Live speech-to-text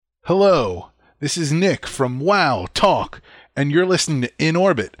Hello, this is Nick from WoW Talk, and you're listening to In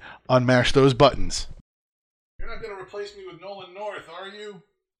Orbit on Mash Those Buttons. You're not going to replace me with Nolan North, are you?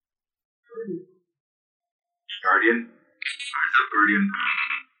 Guardian? Where's the Guardian?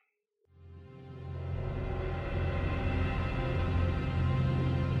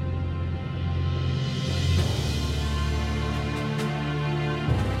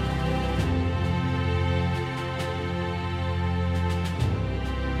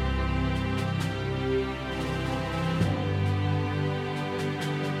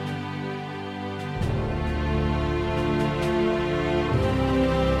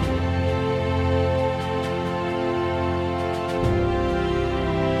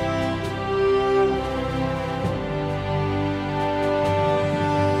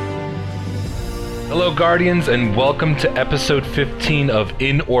 Hello Guardians, and welcome to episode 15 of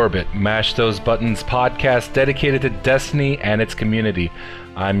In Orbit, Mash Those Buttons podcast dedicated to Destiny and its community.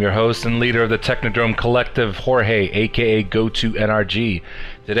 I'm your host and leader of the Technodrome Collective, Jorge, aka GoToNRG.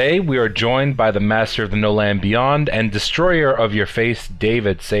 Today we are joined by the master of the No Land Beyond and destroyer of your face,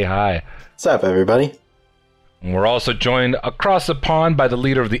 David. Say hi. What's up, everybody? And we're also joined across the pond by the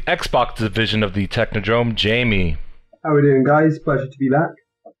leader of the Xbox division of the Technodrome, Jamie. How are we doing, guys? Pleasure to be back.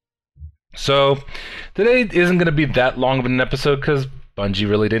 So, today isn't going to be that long of an episode because Bungie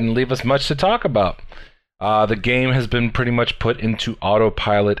really didn't leave us much to talk about. The game has been pretty much put into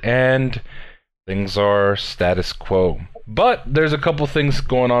autopilot and things are status quo. But there's a couple things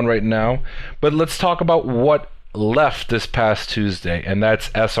going on right now. But let's talk about what left this past Tuesday, and that's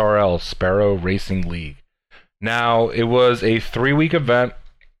SRL, Sparrow Racing League. Now, it was a 3-week event.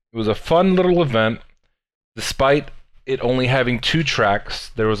 It was a fun little event. Despite it only having 2 tracks,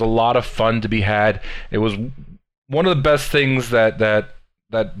 there was a lot of fun to be had. It was one of the best things that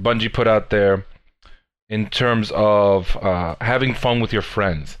Bungie put out there in terms of having fun with your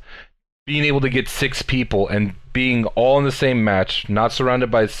friends. Being able to get 6 people and being all in the same match, not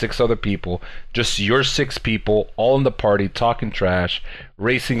surrounded by 6 other people, just your 6 people, all in the party, talking trash,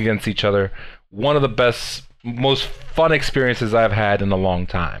 racing against each other. One of the best, most fun experiences I've had in a long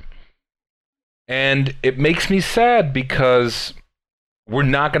time. And it makes me sad because we're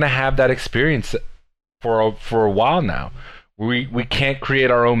not going to have that experience for a while now. We can't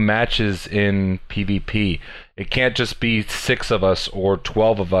create our own matches in PvP. It can't just be 6 of us or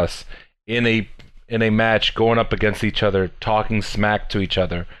 12 of us in a match going up against each other, talking smack to each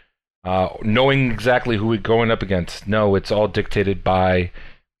other, knowing exactly who we're going up against. No, it's all dictated by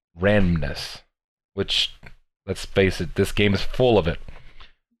randomness, which, let's face it, this game is full of it.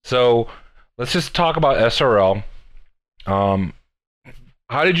 So let's just talk about SRL.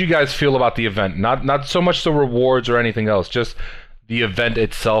 How did you guys feel about the event? Not so much the rewards or anything else, just the event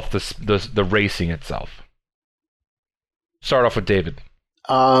itself, the racing itself. Start off with David.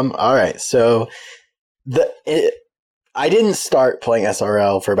 All right. So I didn't start playing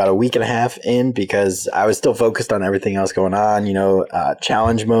SRL for about a week and a half in because I was still focused on everything else going on. You know,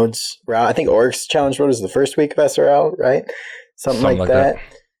 challenge modes. I think Oryx challenge mode is the first week of SRL, right? Something like that.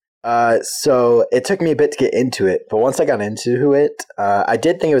 So it took me a bit to get into it, but once I got into it, I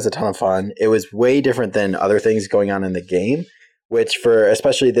did think it was a ton of fun. It was way different than other things going on in the game, which for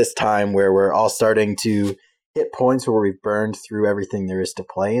especially this time where we're all starting to hit points where we've burned through everything there is to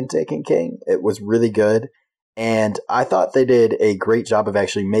play in Taken King. It was really good. And I thought they did a great job of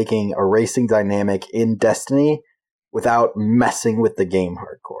actually making a racing dynamic in Destiny without messing with the game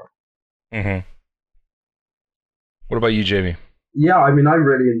hardcore. Mm-hmm. What about you, Jamie? Yeah, I mean, I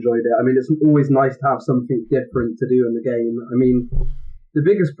really enjoyed it. I mean, it's always nice to have something different to do in the game. I mean, the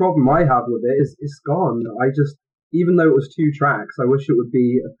biggest problem I have with it is it's gone. Even though it was 2 tracks, I wish it would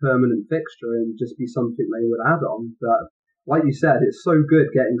be a permanent fixture and just be something they would add on. But like you said, it's so good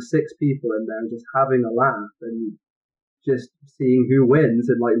getting 6 people in there and just having a laugh and just seeing who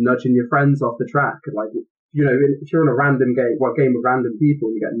wins and like nudging your friends off the track. Like, you know, if you're in a random game, game with random people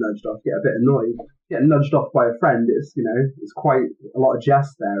and you get nudged off, you get a bit annoyed. Getting nudged off by a friend is, you know, it's quite a lot of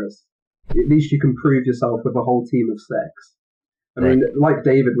jest there. At least you can prove yourself with a whole team of 6. I mean, like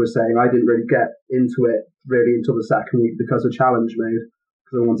David was saying, I didn't really get into it really until the second week because of challenge mode,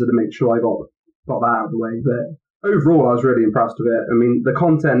 because I wanted to make sure I got that out of the way. But overall, I was really impressed with it. I mean, the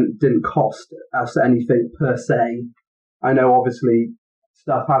content didn't cost us anything per se. I know, obviously,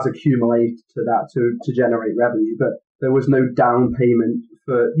 stuff has accumulated to that to generate revenue, but there was no down payment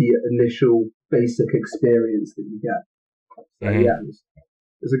for the initial basic experience that you get. So yeah, it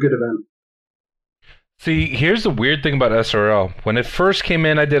was a good event. See, here's the weird thing about SRL. When it first came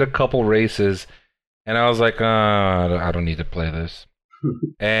in, I did a couple races, and I was like, I don't need to play this.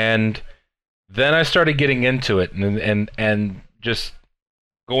 And then I started getting into it, and just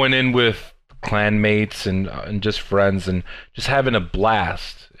going in with clanmates and just friends and just having a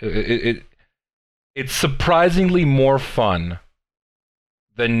blast. It's surprisingly more fun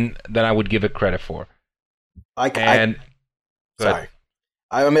than I would give it credit for. Sorry.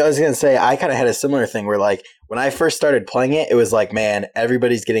 I was going to say, I kind of had a similar thing where, like, when I first started playing it, it was like, man,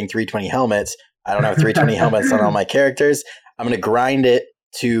 everybody's getting 320 helmets. I don't have 320 helmets on all my characters. I'm going to grind it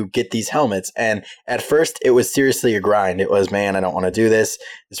to get these helmets. And at first, it was seriously a grind. It was, man, I don't want to do this.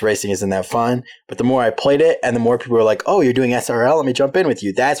 This racing isn't that fun. But the more I played it and the more people were like, oh, you're doing SRL? Let me jump in with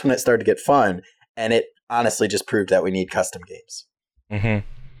you. That's when it started to get fun. And it honestly just proved that we need custom games. Mm-hmm.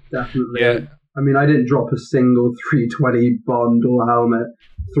 Definitely. Yeah. I mean, I didn't drop a single 320 Bond or helmet,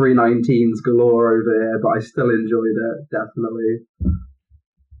 319s galore over here, but I still enjoyed it, definitely.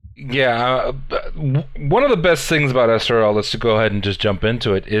 Yeah, one of the best things about SRL, let's go ahead and just jump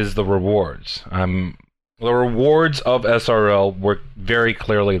into it, is the rewards. The rewards of SRL were very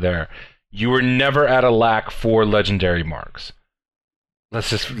clearly there. You were never at a lack for legendary marks. Let's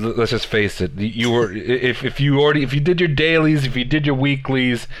just face it. You were if you did your dailies, if you did your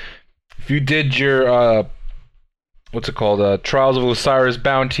weeklies, if you did your Trials of Osiris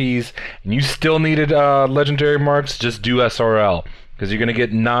bounties, and you still needed legendary marks, just do SRL, because you're going to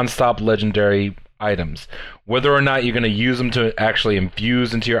get non-stop legendary items. Whether or not you're going to use them to actually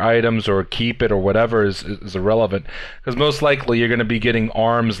infuse into your items or keep it or whatever is irrelevant, because most likely you're going to be getting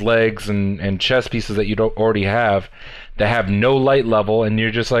arms, legs, and chest pieces that you don't already have that have no light level, and you're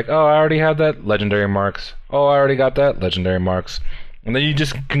just like, oh, I already have that, legendary marks. Oh, I already got that, legendary marks. And then you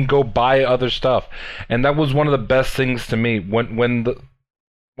just can go buy other stuff. And that was one of the best things to me. When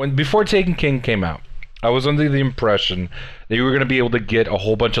before Taken King came out, I was under the impression that you were going to be able to get a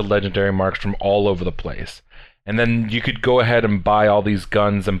whole bunch of legendary marks from all over the place. And then you could go ahead and buy all these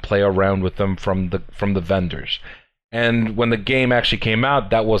guns and play around with them from the vendors. And when the game actually came out,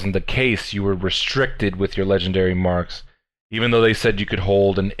 that wasn't the case. You were restricted with your legendary marks, even though they said you could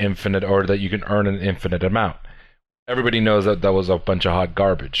hold an infinite, or that you can earn an infinite amount. Everybody knows that was a bunch of hot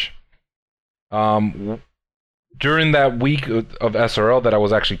garbage. During that week of SRL that I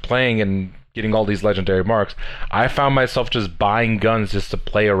was actually playing and getting all these legendary marks, I found myself just buying guns just to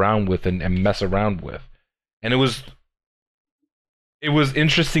play around with and mess around with. And it was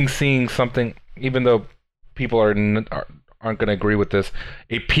interesting seeing something, even though people aren't going to agree with this,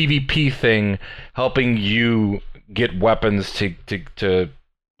 a PvP thing helping you get weapons to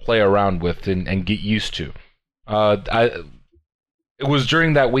play around with and get used to. It was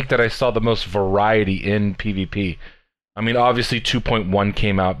during that week that I saw the most variety in PvP. I mean, obviously 2.1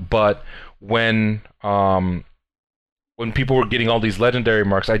 came out, but when people were getting all these legendary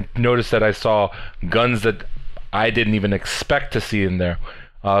marks, I noticed that I saw guns that I didn't even expect to see in there.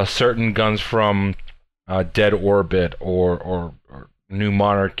 Certain guns from Dead Orbit or New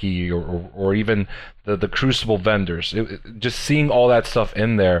Monarchy or even the Crucible vendors. Just seeing all that stuff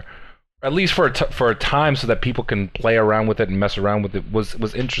in there, at least for a time, so that people can play around with it and mess around with it,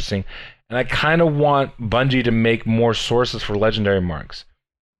 was interesting. And I kind of want Bungie to make more sources for legendary marks.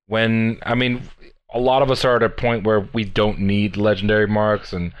 I mean, a lot of us are at a point where we don't need legendary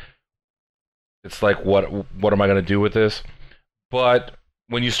marks, and it's like, what am I going to do with this? But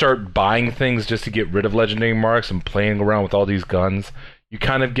when you start buying things just to get rid of legendary marks and playing around with all these guns, you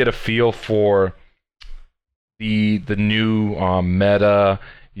kind of get a feel for the new meta.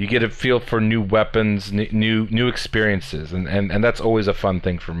 You get a feel for new weapons, new experiences, and that's always a fun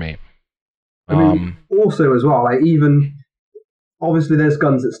thing for me. I mean, also as well, like, even obviously there's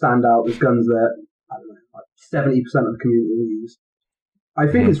guns that stand out. There's guns that, I don't know, like 70% of the community will use. I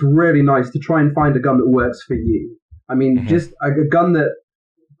think it's really nice to try and find a gun that works for you. I mean, just a gun that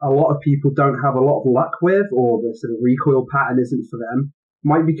a lot of people don't have a lot of luck with, or the sort of recoil pattern isn't for them,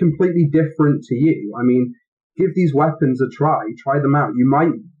 might be completely different to you. I mean, give these weapons a try them out. You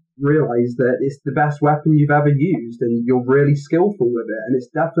might realize that it's the best weapon you've ever used and you're really skillful with it, and it's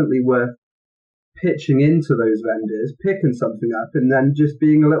definitely worth pitching into those vendors, picking something up, and then just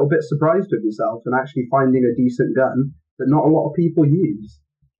being a little bit surprised with yourself and actually finding a decent gun that not a lot of people use.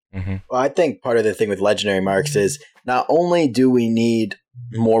 Well, I think part of the thing with legendary marks is not only do we need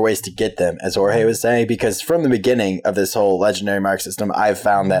more ways to get them, as Jorge was saying, because from the beginning of this whole legendary mark system, I've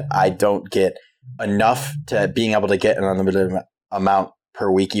found that I don't get enough to being able to get an unlimited amount per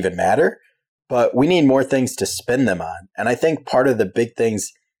week even matter, but we need more things to spend them on. And I think part of the big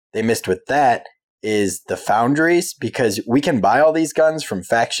things they missed with that is the foundries, because we can buy all these guns from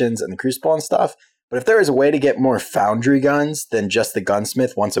factions and the Crucible and stuff, but if there is a way to get more foundry guns than just the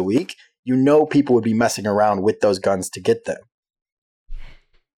gunsmith once a week, people would be messing around with those guns to get them.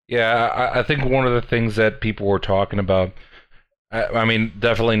 Yeah, I think one of the things that people were talking about, I mean,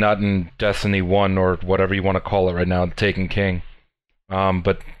 definitely not in Destiny 1 or whatever you want to call it right now, Taken King.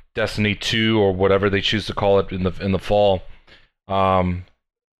 But Destiny 2 or whatever they choose to call it in the fall.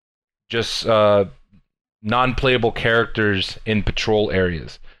 Just non-playable characters in patrol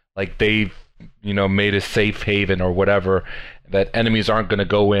areas. Like they've, made a safe haven or whatever that enemies aren't going to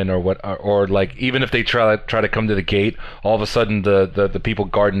go in, or like even if they try to come to the gate, all of a sudden the people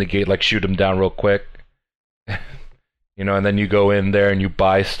guarding the gate like shoot them down real quick. And then you go in there and you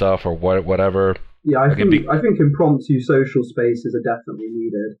buy stuff or whatever. Yeah, I think impromptu social spaces are definitely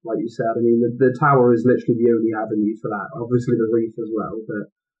needed, like you said. I mean, the tower is literally the only avenue for that. Obviously, the reef as well,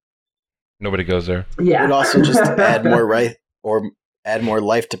 but nobody goes there. Yeah, and also just add more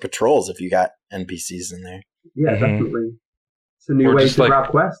life to patrols if you got NPCs in there. Yeah, definitely. It's a new way to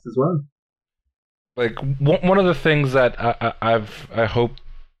grab quests as well. Like one of the things that I hope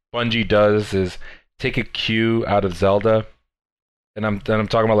Bungie does is take a cue out of Zelda. And I'm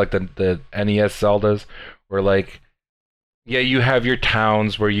talking about like the NES Zeldas, where like, yeah, you have your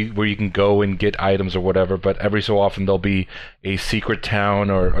towns where you can go and get items or whatever, but every so often there'll be a secret town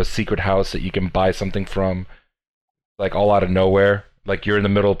or a secret house that you can buy something from, like all out of nowhere. Like you're in the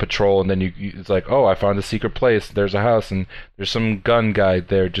middle of patrol and then it's like, oh, I found a secret place. There's a house and there's some gun guy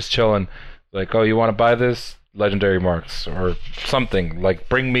there just chilling. Like, oh, you want to buy this? Legendary marks or something. Like,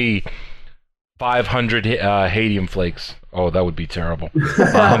 bring me 500 Hadium flakes. Oh, that would be terrible.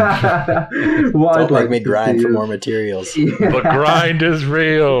 Don't make me grind for more materials. Yeah. The grind is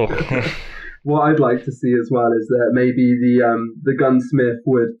real. What I'd like to see as well is that maybe the gunsmith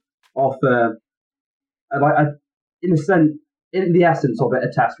would offer, in the essence of it, a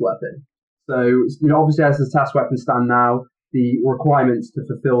test weapon. So, obviously as the test weapons stand now, the requirements to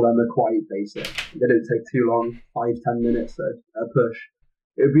fulfill them are quite basic. They don't take too long, 5-10 minutes a push.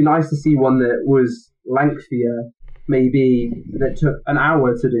 It would be nice to see one that was lengthier, maybe that took an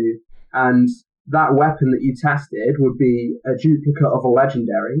hour to do, and that weapon that you tested would be a duplicate of a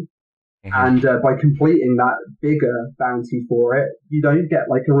legendary. Mm-hmm. And by completing that bigger bounty for it, you get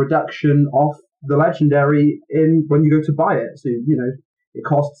like a reduction off the legendary when you go to buy it. So it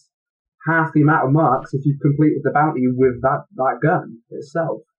costs half the amount of marks if you've completed the bounty with that gun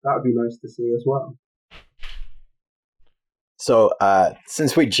itself. That would be nice to see as well. So,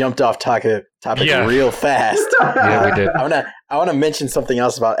 since we jumped off topic real fast, yeah, we did. I want to mention something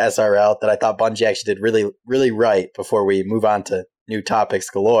else about SRL that I thought Bungie actually did really, really right before we move on to new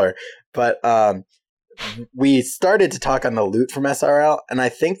topics galore. But we started to talk on the loot from SRL, and I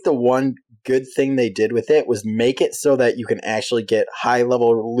think the one good thing they did with it was make it so that you can actually get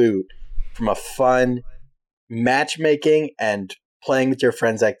high-level loot from a fun matchmaking and playing with your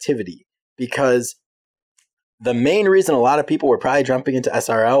friends activity. Because the main reason a lot of people were probably jumping into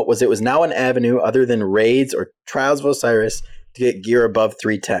SRL was it was now an avenue other than raids or Trials of Osiris to get gear above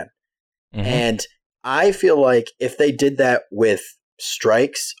 310. Mm-hmm. And I feel like if they did that with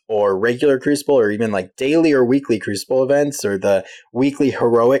strikes or regular Crucible or even like daily or weekly Crucible events or the weekly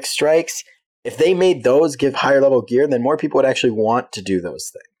heroic strikes, if they made those give higher level gear, then more people would actually want to do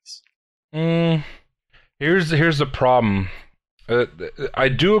those things. Here's the problem. I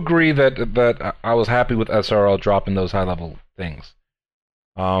do agree that I was happy with SRL dropping those high level things.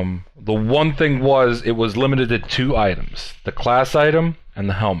 The one thing was it was limited to 2 items: the class item and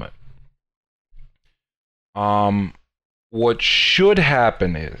the helmet. What should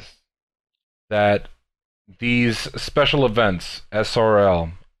happen is that these special events,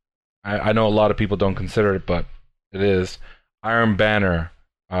 SRL, I know a lot of people don't consider it, but it is, Iron Banner,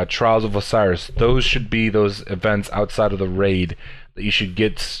 Trials of Osiris, those should be those events outside of the raid that you should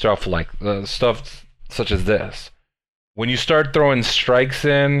get stuff like stuff such as this. When you start throwing strikes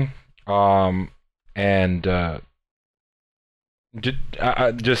in, and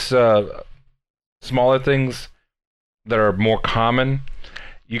just smaller things that are more common,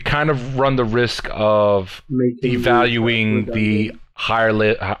 you kind of run the risk of devaluing the higher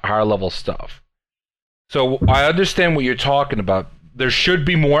level stuff. So I understand what you're talking about. There should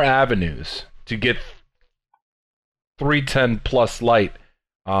be more avenues to get 310 plus light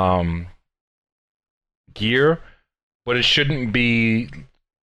gear, but it shouldn't be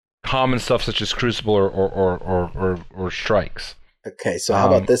common stuff such as Crucible or strikes. Okay, so how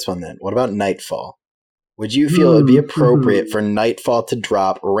about this one then? What about Nightfall? Would you feel it'd be appropriate for Nightfall to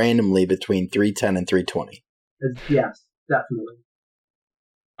drop randomly between 310 and 320? Yes, definitely.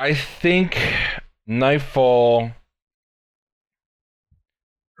 I think Nightfall...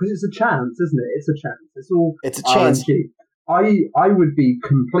 Because it's a chance, isn't it? It's a chance. It's a chance. I would be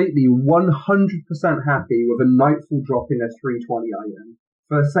completely 100% happy with a Nightfall dropping a 320 item.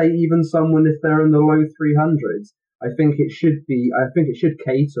 For, say, even someone if they're in the low 300s. I think it should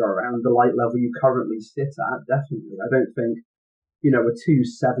cater around the light level you currently sit at. Definitely, I don't think a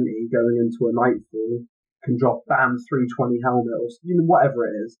 270 going into a Nightfall can drop 320 helmet or whatever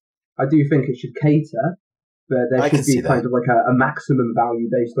it is. I do think it should cater, but there should be kind of like a maximum value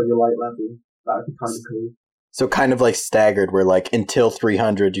based on your light level. That would be kind of cool. So kind of like staggered, where like until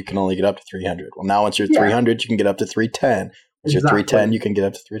 300 you can only get up to 300. Well, now once you're 300 you can get up to 310. Once you're 310 you can get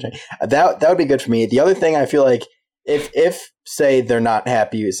up to 310. That would be good for me. The other thing I feel like if say they're not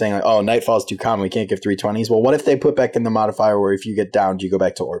happy with saying like, oh, Nightfall's too common, we can't give 320s. Well, what if they put back in the modifier where if you get downed, you go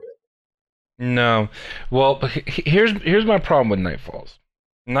back to orbit? No. Well, here's my problem with Nightfalls.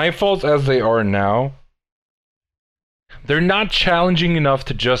 Nightfalls as they are now, they're not challenging enough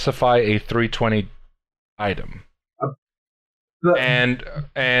to justify a 320 item. And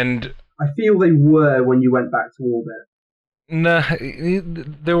I feel they were when you went back to orbit. Nah,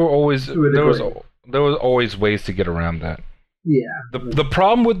 there was always ways to get around that. Yeah. The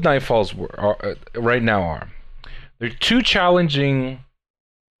problem with Nightfalls right now are they're too challenging,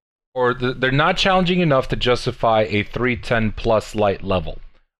 or they're not challenging enough to justify a 310 plus light level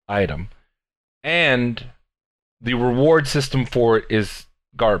item, and the reward system for it is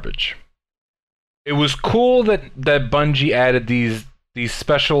garbage. It was cool that Bungie added these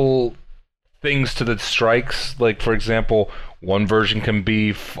special things to the strikes. Like, for example, one version can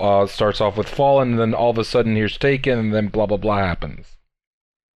be starts off with Fallen, and then all of a sudden here's Taken, and then blah blah blah happens.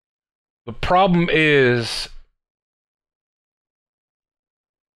 The problem is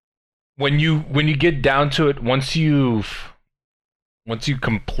when you get down to it, once you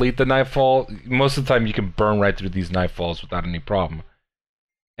complete the Nightfall, most of the time you can burn right through these Nightfalls without any problem.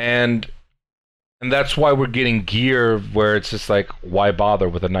 And that's why we're getting gear where it's just like, why bother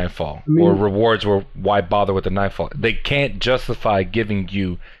with a Nightfall? Or rewards where, why bother with a Nightfall? They can't justify giving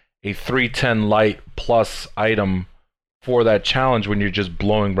you a 310 light plus item for that challenge when you're just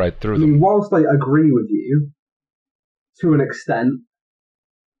blowing right through them. Whilst I agree with you, to an extent,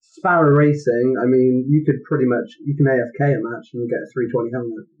 Sparrow Racing, you can AFK a match and get a 320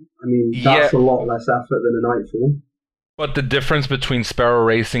 helmet. That's a lot less effort than a Nightfall. But the difference between Sparrow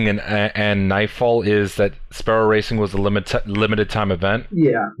Racing and Nightfall is that Sparrow Racing was a limited time event.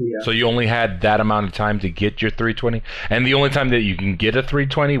 Yeah. So you only had that amount of time to get your 320, and the only time that you can get a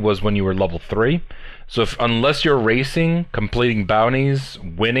 320 was when you were level 3. So unless you're racing, completing bounties,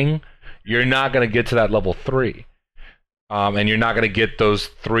 winning, you're not going to get to that level 3. And you're not going to get those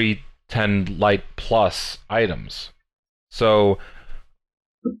 310 light plus items. So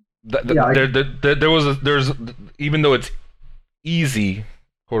there's even though it's easy,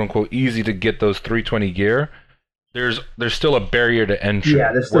 quote unquote easy, to get those 320 gear, there's still a barrier to entry.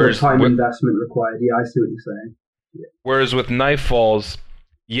 Yeah, there's still a time investment required. Yeah, I see what you're saying. Yeah. Whereas with Nightfalls,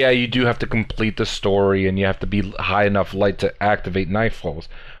 yeah, you do have to complete the story and you have to be high enough light to activate Nightfalls,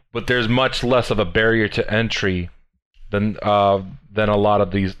 but there's much less of a barrier to entry than a lot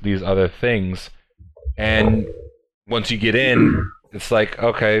of these other things. And once you get in, it's like,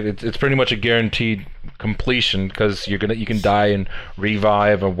 okay, it's pretty much a guaranteed completion because you can die and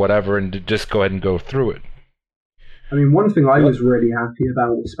revive or whatever, and just go ahead and go through it. One thing I was really happy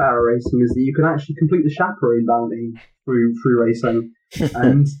about with Sparrow Racing is that you can actually complete the Chaperone bounty through racing,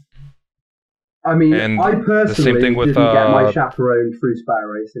 and I personally didn't get my Chaperone through Sparrow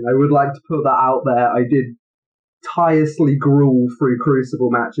Racing. I would like to put that out there. I did tirelessly gruel through Crucible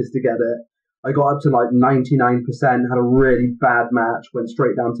matches to get it. I got up to like 99%, had a really bad match, went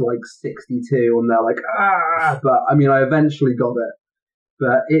straight down to like 62, and they're like, but I eventually got it.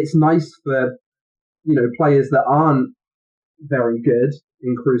 But it's nice for, players that aren't very good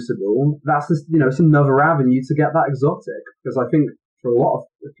in Crucible. That's just, it's another avenue to get that exotic, because I think for a lot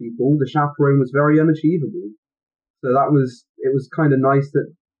of people, the Chaperone was very unachievable. So it was kind of nice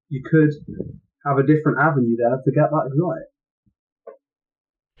that you could have a different avenue there to get that exotic.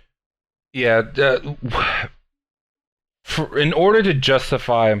 Yeah, in order to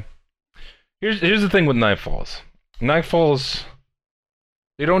justify, here's the thing with Nightfalls. Nightfalls,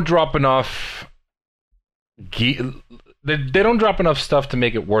 they don't drop enough. They don't drop enough stuff to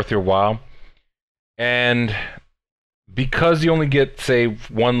make it worth your while, and because you only get, say,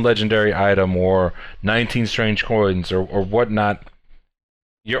 one legendary item or 19 strange coins or whatnot,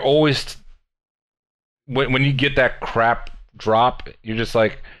 you're always when you get that crap drop, you're just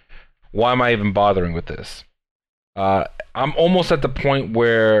like, why am I even bothering with this? I'm almost at the point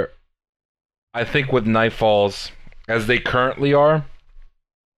where I think with Nightfalls, as they currently are,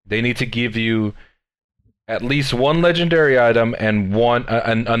 they need to give you at least one legendary item and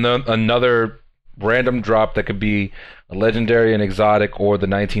another random drop that could be a legendary, an exotic, or the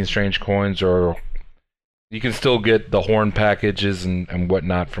 19 strange coins, or You can still get the horn packages and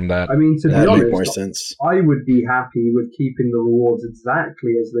whatnot from that. I mean, to be That'd make honest, more sense. I would be happy with keeping the rewards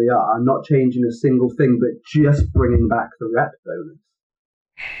exactly as they are, not changing a single thing, but just bringing back the rep bonus.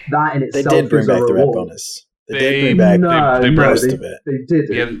 That in They itself did bring is a back the rep reward. bonus. They did bring back most of it. They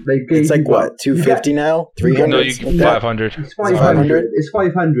didn't. Yeah. They gave It's like you what, 250 now? 300? No, you get 500. It's 500. It's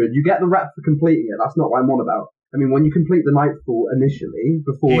 500. You get the rep for completing it. That's not what I'm on about. I mean, when you complete the Nightfall initially,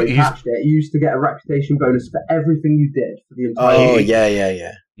 before they patched it, you used to get a reputation bonus for everything you did for the entire Oh,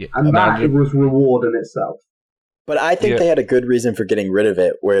 game. yeah. And that was reward in itself. But I think they had a good reason for getting rid of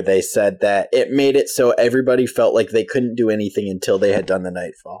it, where they said that it made it so everybody felt like they couldn't do anything until they had done the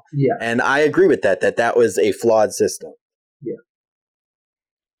Nightfall. Yeah. And I agree with that was a flawed system.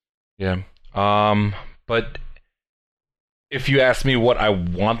 Yeah. But if you ask me what I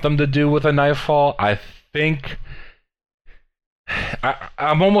want them to do with a Nightfall, I think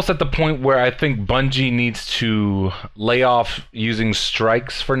I'm almost at the point where I think Bungie needs to lay off using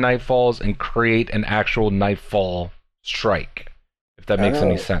strikes for Nightfalls and create an actual Nightfall strike, if that makes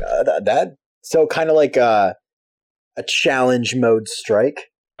any sense. So kind of like a challenge mode strike.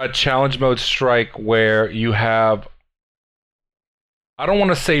 A challenge mode strike where you have, I don't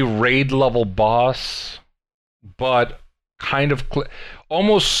want to say raid level boss, but kind of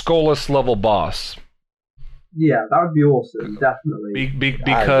almost Skolas level boss. Yeah, that would be awesome, definitely.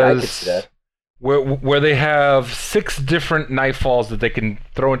 Because where they have 6 different Nightfalls that they can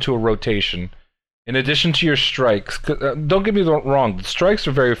throw into a rotation, in addition to your strikes. Don't get me wrong, the strikes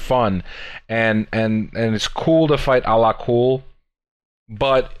are very fun, and it's cool to fight a la cool.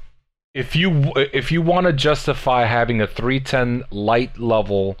 But if you want to justify having a 310 light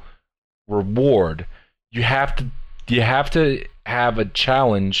level reward, you have to have a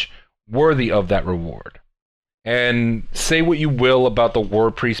challenge worthy of that reward. And say what you will about the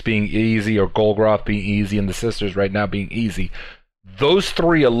War Priest being easy or Golgroth being easy and the Sisters right now being easy, those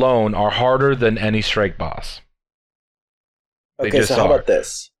 3 alone are harder than any strike boss. Okay, so how about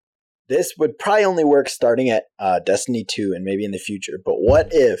this? This would probably only work starting at Destiny 2 and maybe in the future. But what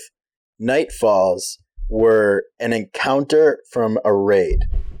if Nightfalls were an encounter from a raid?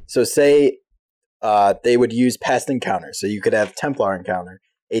 So say they would use past encounters. So you could have Templar encounter,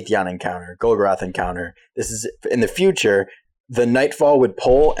 Atheon encounter, Golgroth encounter. This is in the future. The Nightfall would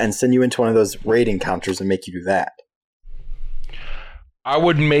pull and send you into one of those raid encounters and make you do that. I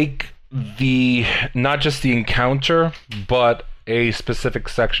would make not just the encounter, but a specific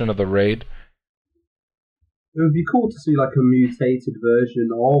section of the raid. It would be cool to see like a mutated version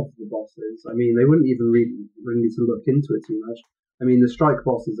of the bosses. I mean, they wouldn't even really need to look into it too much. I mean, the strike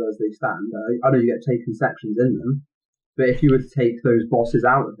bosses as they stand, I know you get taken sections in them, but if you were to take those bosses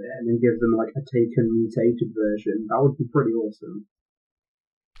out of it and then give them like a taken mutated version, that would be pretty awesome.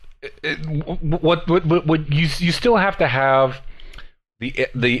 What you still have to have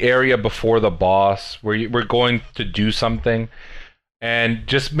the area before the boss where we're going to do something, and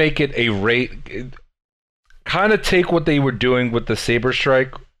just make it a raid. Kind of take what they were doing with the Saber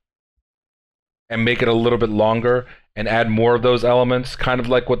Strike and make it a little bit longer and add more of those elements, kind of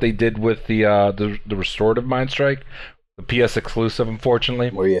like what they did with the Restorative Mind Strike, the PS exclusive, unfortunately.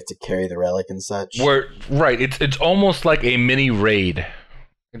 Where you have to carry the relic and such. It's almost like a mini raid.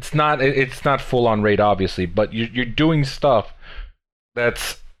 It's not full on raid, obviously, but you're doing stuff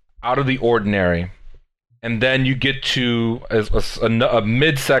that's out of the ordinary. And then you get to a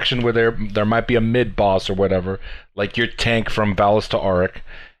mid section where there might be a mid boss or whatever, like your tank from Valis to Auric.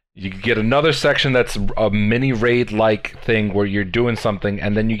 You get another section that's a mini raid like thing where you're doing something,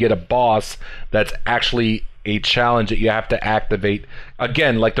 and then you get a boss that's actually a challenge that you have to activate.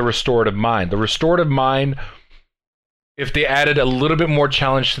 Again, like the Restorative Mind. The Restorative Mind, if they added a little bit more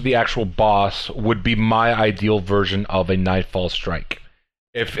challenge to the actual boss, would be my ideal version of a Nightfall Strike.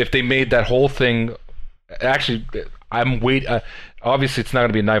 If they made that whole thing. Actually, obviously, it's not going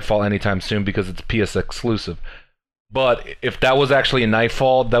to be a Nightfall anytime soon because it's PS exclusive. But if that was actually a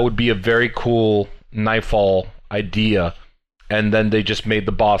Nightfall, that would be a very cool Nightfall idea. And then they just made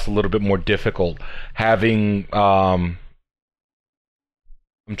the boss a little bit more difficult. Having, I'm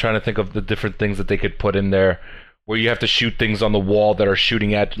trying to think of the different things that they could put in there, where you have to shoot things on the wall that are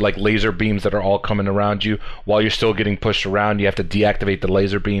shooting at, like laser beams that are all coming around you while you're still getting pushed around. You have to deactivate the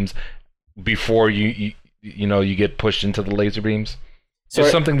laser beams before you get pushed into the laser beams. So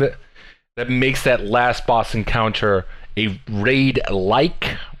it's something that makes that last boss encounter a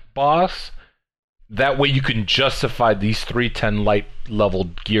raid-like boss. That way you can justify these 310 light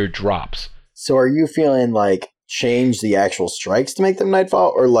level gear drops. So are you feeling like change the actual strikes to make them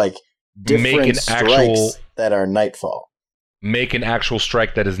Nightfall, or like different strikes that are Nightfall? Make an actual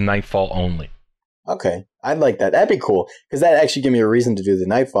strike that is Nightfall only. Okay, I'd like that. That'd be cool because that actually give me a reason to do the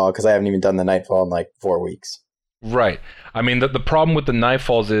Nightfall because I haven't even done the Nightfall in like 4 weeks. Right. I mean, the problem with the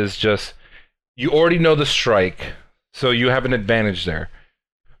Nightfalls is just you already know the strike, so you have an advantage there.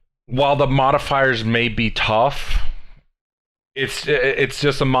 While the modifiers may be tough, it's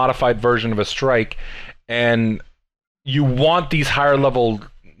just a modified version of a strike, and you want these higher level,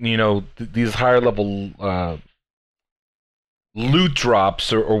 these higher level loot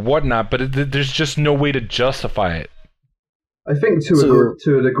drops or whatnot, but there's just no way to justify it. I think to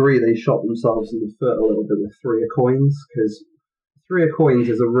a degree they shot themselves in the foot a little bit with 3 of coins, because 3 of coins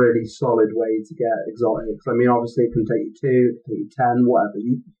is a really solid way to get exotics. I mean, obviously it can take you 2, it can take you 10, whatever.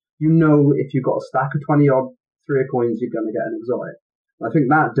 You know if you've got a stack of 20 odd 3 of coins, you're going to get an exotic. I think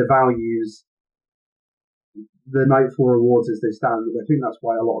that devalues the Nightfall rewards as they stand. I think that's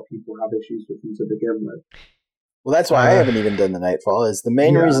why a lot of people have issues with them to begin with. Well, that's why I haven't even done the Nightfall. Is the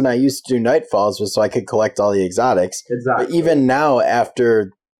main reason I used to do Nightfalls was so I could collect all the exotics. Exactly. But even now,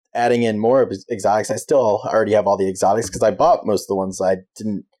 after adding in more exotics, I still already have all the exotics because I bought most of the ones I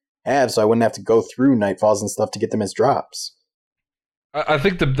didn't have, so I wouldn't have to go through Nightfalls and stuff to get them as drops. I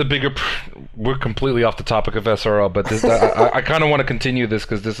think the bigger... We're completely off the topic of SRL, but this, I kind of want to continue this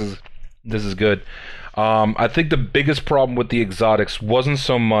because this is good. I think the biggest problem with the exotics wasn't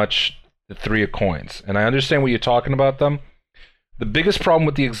so much the 3 of coins, and I understand what you're talking about them. The biggest problem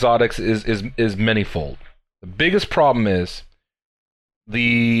with the exotics is manyfold. The biggest problem is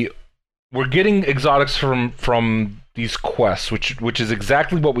we're getting exotics from these quests, which is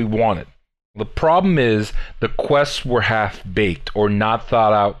exactly what we wanted. The problem is the quests were half-baked or not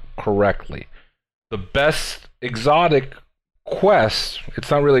thought out correctly. The best exotic quest,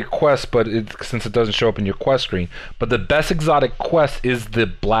 it's not really a quest, but since it doesn't show up in your quest screen, but the best exotic quest is the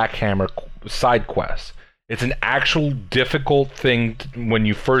Black Hammer side quest. It's an actual difficult thing when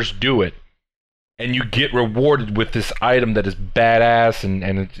you first do it, and you get rewarded with this item that is badass,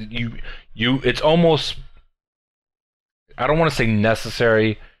 and it's almost, I don't want to say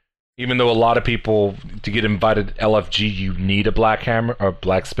necessary, even though a lot of people, to get invited to LFG, you need a Black Hammer, or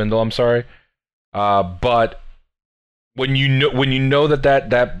Black Spindle, I'm sorry. But when you know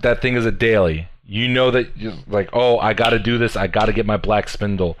that thing is a daily, you know that you're like, oh, I got to do this. I got to get my Black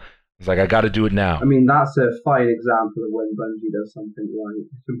Spindle. It's like I got to do it now. I mean, that's a fine example of when Bungie does something right.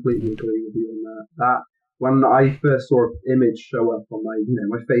 I completely agree with you on that. That when I first saw an image show up on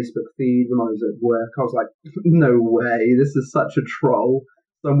my Facebook feed when I was at work, I was like, no way, this is such a troll.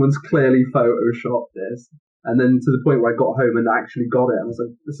 Someone's clearly photoshopped this. And then to the point where I got home and actually got it, I was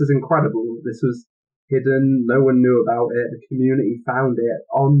like, this is incredible. This was hidden. No one knew about it. The community found it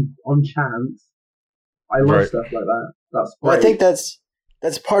on chance. I love stuff like that. That's great. Well, I think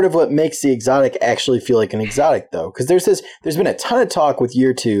that's part of what makes the exotic actually feel like an exotic, though, because there's been a ton of talk with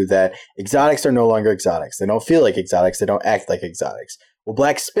Year 2 that exotics are no longer exotics. They don't feel like exotics. They don't act like exotics. Well,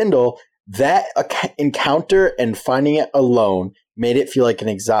 Black Spindle, that encounter and finding it alone made it feel like an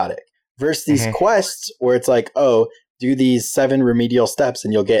exotic. Versus these quests where it's like, oh, do these 7 remedial steps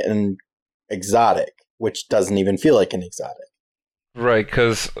and you'll get an exotic, which doesn't even feel like an exotic. Right,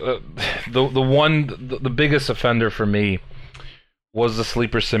 because the biggest offender for me was the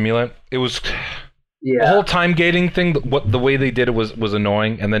sleeper simulant. It was the whole time gating thing. The way they did it was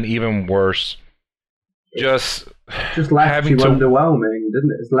annoying, and then even worse, just left you underwhelming,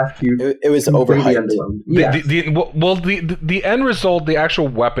 didn't it? It's left you. It was overhyped. Yes. The end result, the actual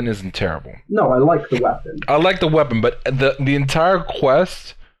weapon isn't terrible. No, I like the weapon. I like the weapon, but the entire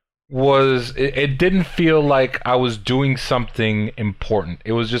quest was it didn't feel like I was doing something important.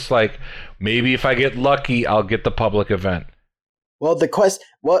 It was just like, maybe if I get lucky, I'll get the public event. Well, the quest,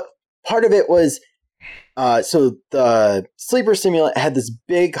 part of it was, so the Sleeper Simulant had this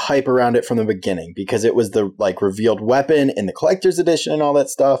big hype around it from the beginning because it was the revealed weapon in the collector's edition and all that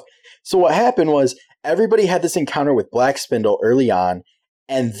stuff. So what happened was everybody had this encounter with Black Spindle early on,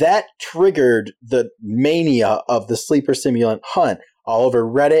 and that triggered the mania of the Sleeper Simulant hunt. All over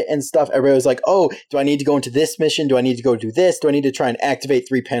Reddit and stuff, everybody was like, oh, do I need to go into this mission? Do I need to go do this? Do I need to try and activate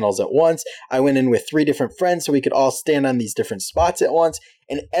 3 panels at once? I went in with 3 different friends so we could all stand on these different spots at once.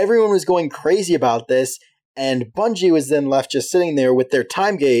 And everyone was going crazy about this. And Bungie was then left just sitting there with their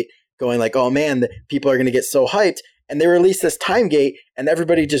time gate going like, oh man, the people are going to get so hyped. And they released this time gate and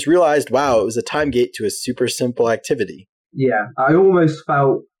everybody just realized, wow, it was a time gate to a super simple activity. Yeah, I almost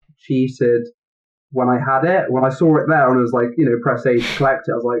felt cheated when I had it, when I saw it there and it was like, press A to collect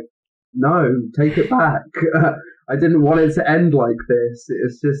it, I was like, no, take it back. I didn't want it to end like this.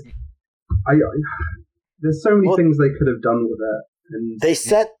 It's just, there's so many things they could have done with it. And they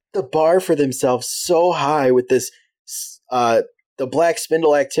set the bar for themselves so high with this, the the Black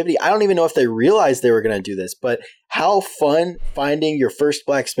Spindle activity. I don't even know if they realized they were going to do this, but how fun finding your first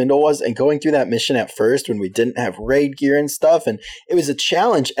Black Spindle was and going through that mission at first when we didn't have raid gear and stuff. And it was a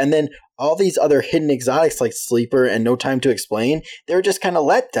challenge. And then all these other hidden exotics like Sleeper and No Time to Explain, they were just kind of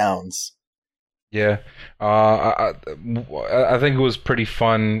letdowns. Yeah. I think it was pretty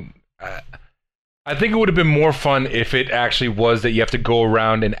fun. I think it would have been more fun if it actually was that you have to go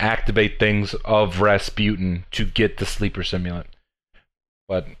around and activate things of Rasputin to get the Sleeper Simulant.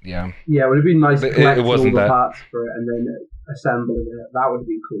 But yeah. Yeah, it would have been nice to collect it wasn't all the that. parts for it and then assembling it. That would have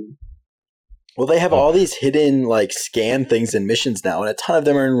been cool. Well, they have all these hidden like scan things in missions now, and a ton of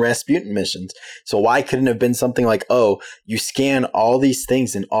them are in Rasputin missions. So why couldn't it have been something like, oh, you scan all these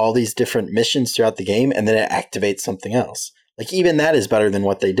things in all these different missions throughout the game, and then it activates something else? Like, even that is better than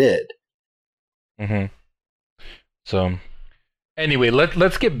what they did. Mm-hmm. So, anyway,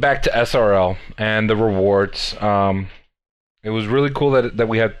 let's get back to SRL and the rewards. It was really cool that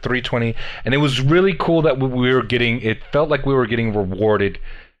we had 320, and it was really cool that we were getting. It felt like we were getting rewarded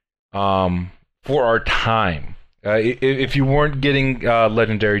for our time. If you weren't getting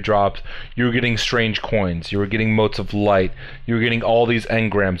legendary drops, you were getting strange coins. You were getting motes of light. You were getting all these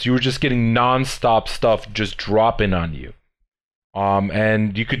engrams. You were just getting non-stop stuff just dropping on you.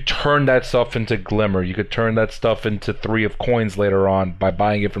 And you could turn that stuff into Glimmer. You could turn that stuff into 3 of coins later on by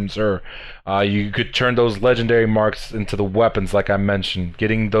buying it from Xur. You could turn those legendary marks into the weapons, like I mentioned.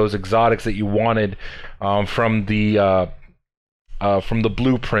 Getting those exotics that you wanted from the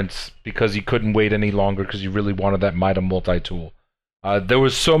blueprints because you couldn't wait any longer because you really wanted that Mida multi-tool. There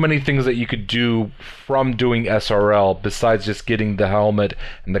was so many things that you could do from doing SRL besides just getting the helmet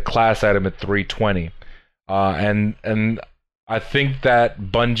and the class item at 320. And I think that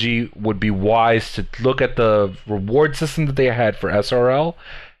Bungie would be wise to look at the reward system that they had for SRL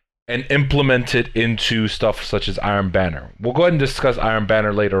and implement it into stuff such as Iron Banner. We'll go ahead and discuss Iron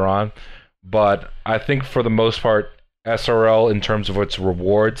Banner later on, but I think for the most part, SRL, in terms of its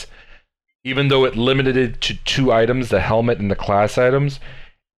rewards, even though it limited it to 2 items, the helmet and the class items,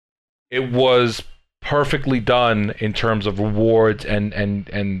 it was perfectly done in terms of rewards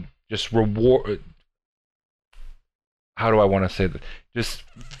and just reward. How do I want to say that? Just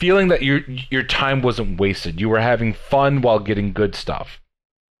feeling that your time wasn't wasted. You were having fun while getting good stuff.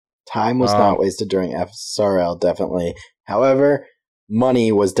 Time was not wasted during SRL, definitely. However,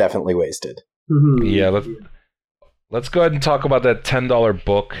 money was definitely wasted. Mm-hmm. Yeah, let's go ahead and talk about that $10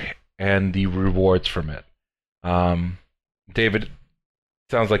 book and the rewards from it. David,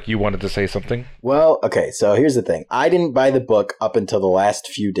 sounds like you wanted to say something. Well, okay, so here's the thing. I didn't buy the book up until the last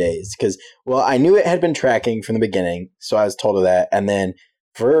few days because, well, I knew it had been tracking from the beginning, so I was told of that. And then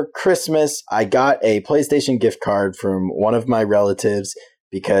for Christmas, I got a PlayStation gift card from one of my relatives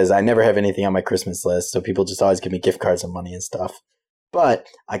because I never have anything on my Christmas list, so people just always give me gift cards and money and stuff. But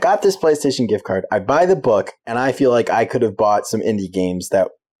I got this PlayStation gift card. I buy the book, and I feel like I could have bought some indie games that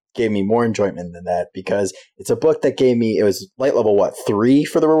gave me more enjoyment than that because it's a book that gave me, it was light level, 3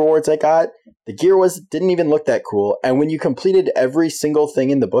 for the rewards I got. The gear didn't even look that cool. And when you completed every single thing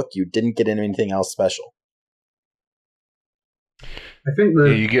in the book, you didn't get anything else special. I think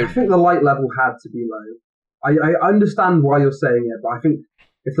the light level had to be low. I understand why you're saying it, but I think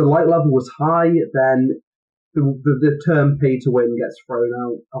if the light level was high, then the term pay to win gets thrown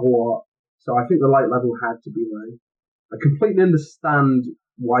out a lot. So I think the light level had to be low. I completely understand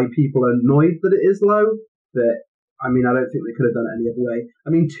why people are annoyed that it is low, but I mean, I don't think they could have done it any other way. I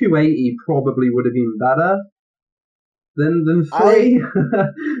mean, 280 probably would have been better than 3,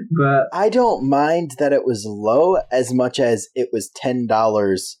 but I don't mind that it was low as much as it was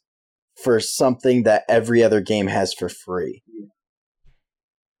 $10 for something that every other game has for free.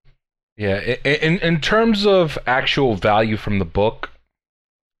 Yeah, in terms of actual value from the book,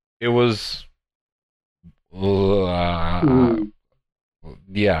 it was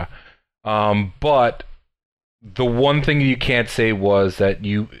yeah. But the one thing you can't say was that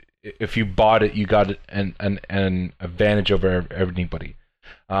if you bought it, you got an advantage over everybody.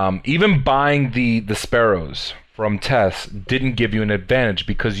 Even buying the sparrows from Tess didn't give you an advantage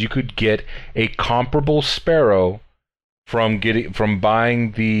because you could get a comparable sparrow from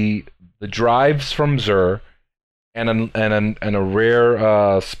buying the drives from Xur and a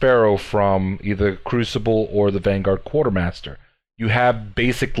rare sparrow from either Crucible or the Vanguard Quartermaster. You have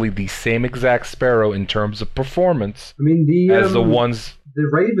basically the same exact sparrow in terms of performance. I mean, as the ones. The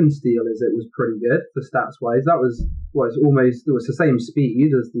Raven Steel was pretty good for stats wise. That was it was the same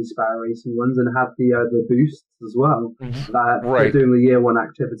speed as the Sparrow Racing ones and had the boosts as well. For doing the year 1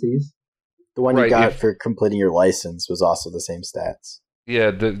 activities. The one you got for completing your license was also the same stats.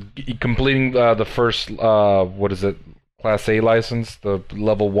 Yeah, completing the first Class A license, the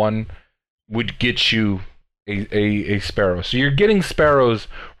level 1, would get you a Sparrow. So you're getting Sparrows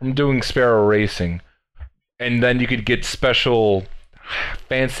from doing Sparrow racing, and then you could get special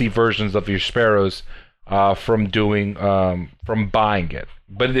fancy versions of your Sparrows from buying it.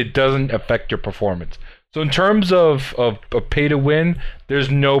 But it doesn't affect your performance. So in terms of pay to win, there's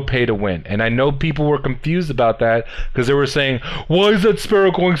no pay to win. And I know people were confused about that because they were saying, why is that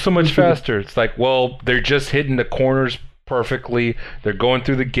Sparrow going so much faster? It's like, well, they're just hitting the corners perfectly. They're going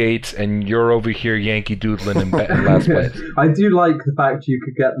through the gates, and you're over here Yankee Doodling in last place. I do like the fact you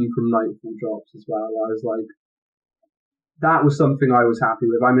could get them from Nightfall drops as well. I was like, that was something I was happy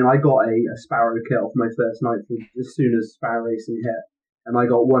with. I mean, I got a Sparrow kill for my first Nightfall as soon as Sparrow Racing hit, and I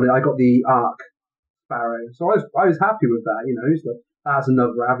got the Arc Sparrow, so I was happy with that. You know, so that's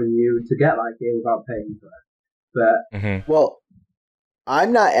another avenue to get that gear without paying for it. But well,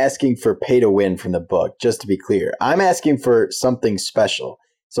 I'm not asking for pay to win from the book, just to be clear. I'm asking for something special.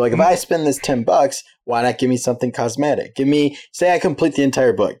 So like if I spend this $10, why not give me something cosmetic? Give me, say I complete the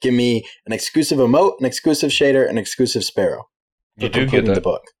entire book. Give me an exclusive emote, an exclusive shader, an exclusive Sparrow. You do get that. The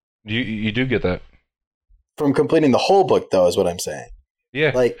book. You do get that. From completing the whole book, though, is what I'm saying.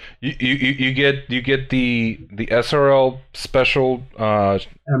 Yeah, like you get the SRL special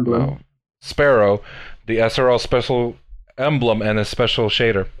emblem. Sparrow, the SRL special emblem, and a special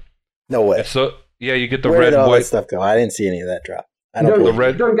shader. No way. So yeah, you get the Where red did all white that stuff go? I didn't see any of that drop. You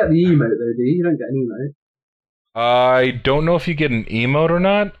don't get the emote though, do you? You don't get an emote. I don't know if you get an emote or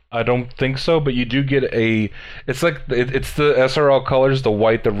not. I don't think so, but you do get a. It's like it's the SRL colors: the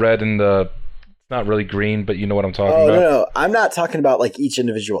white, the red, and the. It's not really green, but you know what I'm talking about. No, I'm not talking about like each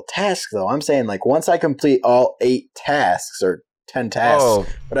individual task though. I'm saying like once I complete all 8 tasks or 10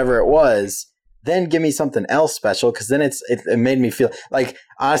 tasks, whatever it was, then give me something else special because then it made me feel like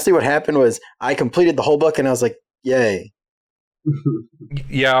honestly what happened was I completed the whole book and I was like, yay.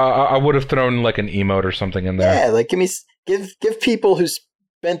 Yeah, I would have thrown like an emote or something in there. Yeah, like give people who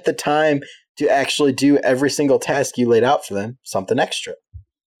spent the time to actually do every single task you laid out for them something extra.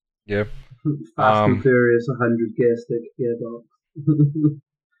 Yeah. Fast and Furious 100 gear stick gearbox.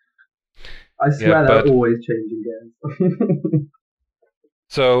 I swear they're always changing gears.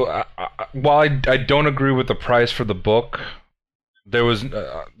 So while I don't agree with the price for the book, there was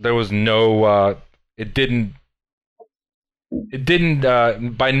no it didn't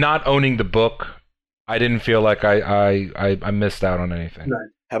by not owning the book, I didn't feel like I missed out on anything. No.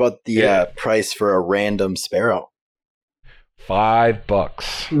 How about the price for a random Sparrow?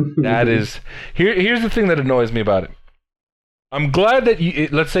 $5. That is here's the thing that annoys me about it. I'm glad that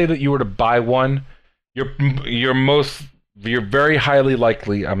let's say that you were to buy one, you're very highly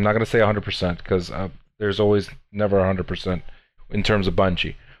likely, I'm not going to say 100% because there's always never 100% in terms of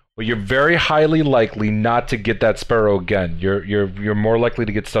Bungie. But you're very highly likely not to get that Sparrow again. You're more likely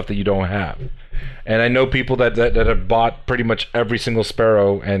to get stuff that you don't have. And I know people that have bought pretty much every single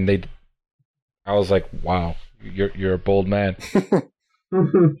Sparrow, and I was like, wow, you're a bold man.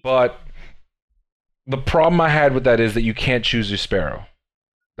 But the problem I had with that is that you can't choose your Sparrow.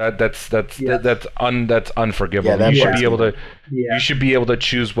 That's unforgivable. Yeah, you should be able to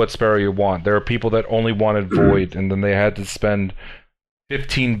choose what Sparrow you want. There are people that only wanted Void, and then they had to spend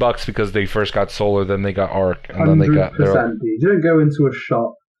 $15 because they first got Solar, then they got Arc, and then they got their. You don't go into a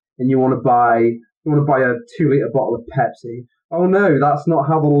shop and you want to buy a 2-liter bottle of Pepsi. Oh no, that's not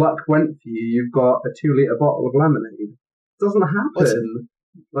how the luck went for you. You've got a 2-liter bottle of lemonade. It doesn't happen.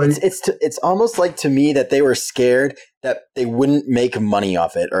 It's almost like to me that they were scared that they wouldn't make money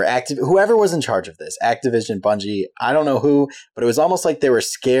off it, or whoever was in charge of this, Activision, Bungie, I don't know who, but it was almost like they were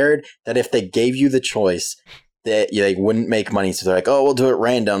scared that if they gave you the choice, that they wouldn't make money. So they're like, oh, we'll do it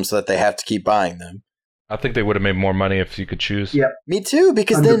random so that they have to keep buying them. I think they would have made more money if you could choose. Yeah, me too,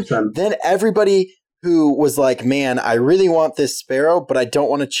 because 100%. then everybody who was like, man, I really want this Sparrow, but I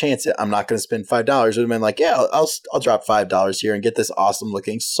don't want to chance it. I'm not going to spend $5. Would have been like, yeah, I'll drop $5 here and get this awesome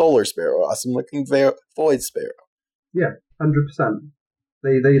looking Solar Sparrow, awesome looking Void Sparrow. Yeah, 100%.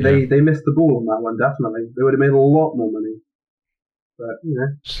 They missed the ball on that one. Definitely, they would have made a lot more money. But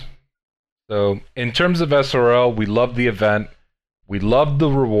So in terms of SRL, we loved the event, we loved the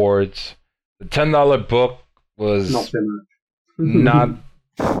rewards. The $10 book was not so much. not.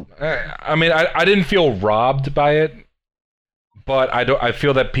 I mean, I didn't feel robbed by it, but I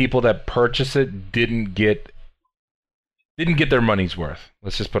feel that people that purchase it didn't get their money's worth.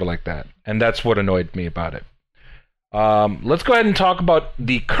 Let's just put it like that, and that's what annoyed me about it. Let's go ahead and talk about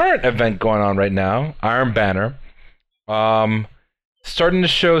the current event going on right now, Iron Banner. Starting to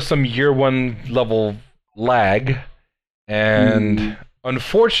show some year 1 level lag, and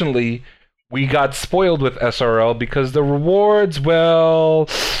unfortunately, we got spoiled with SRL because the rewards, well,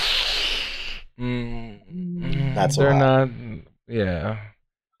 That's they're not. Yeah,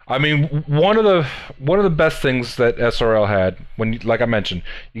 I mean, one of the best things that SRL had when, like I mentioned,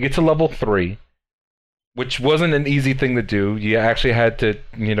 you get to level 3, which wasn't an easy thing to do. You actually had to,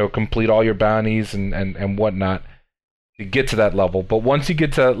 complete all your bounties and whatnot to get to that level. But once you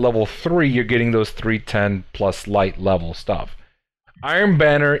get to level 3, you're getting those 310 plus light level stuff. Iron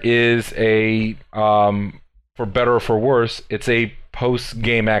Banner is a, for better or for worse, it's a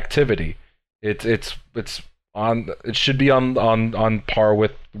post-game activity. It should be on par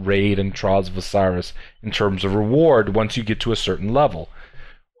with Raid and Trials of Osiris in terms of reward once you get to a certain level.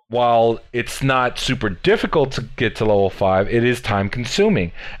 While it's not super difficult to get to level 5, it is time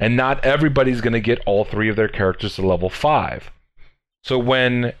consuming, and not everybody's going to get all 3 of their characters to level 5. So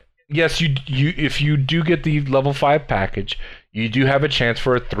if you do get the level 5 package, you do have a chance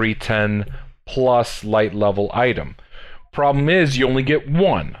for a 310 plus light level item. Problem is, you only get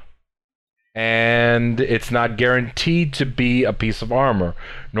 1. And it's not guaranteed to be a piece of armor,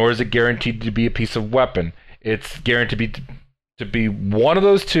 nor is it guaranteed to be a piece of weapon. It's guaranteed to be one of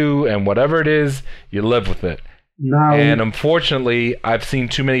those 2, and whatever it is, you live with it. Now, And unfortunately, I've seen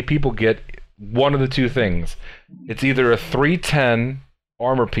too many people get one of the 2 things. It's either a 310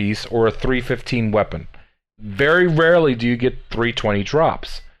 armor piece or a 315 weapon. Very rarely do you get 320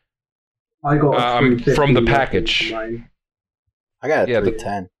 drops. I got a 350 from the weapon package. for mine. I got a Yeah,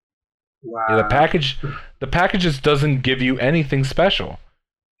 310. Wow. Yeah, the package just doesn't give you anything special,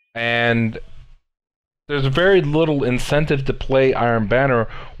 and there's very little incentive to play Iron Banner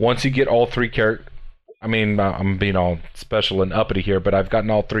once you get all 3 characters. I mean, I'm being all special and uppity here, but I've gotten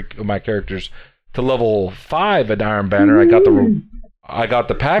all 3 of my characters to level 5 at Iron Banner. I got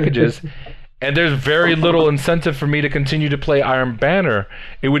the packages, and there's very little incentive for me to continue to play Iron Banner.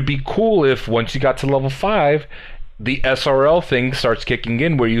 It would be cool if once you got to level 5. The SRL thing starts kicking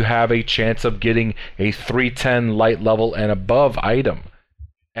in where you have a chance of getting a 310 light level and above item.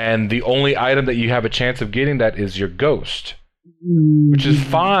 And the only item that you have a chance of getting that is your ghost. Which is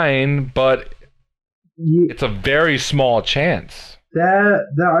fine, but it's a very small chance. I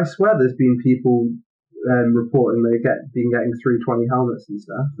swear there's been people reporting been getting 320 helmets and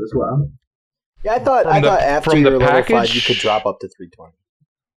stuff as well. Yeah, I thought after your level 5 you could drop up to 320.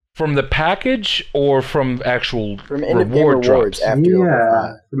 From the package or from actual reward rewards drops? after your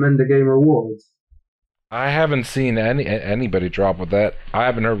level 5. From end of game rewards. I haven't seen anybody drop with that. I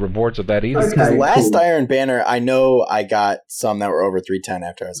haven't heard reports of that either. Okay. Because last cool. Iron Banner, I know I got some that were over 310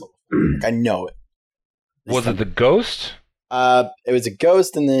 after I was level 5. I know it. Was it the ghost? It was a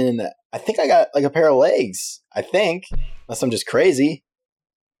ghost, and then I think I got like a pair of legs. I think, unless I'm just crazy.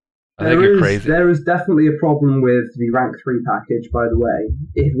 I think you're crazy. There is definitely a problem with the rank 3 package, by the way.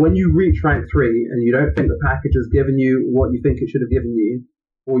 When you reach rank 3 and you don't think the package has given you what you think it should have given you,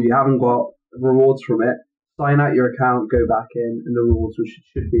 or you haven't got rewards from it, sign out your account, go back in, and the rewards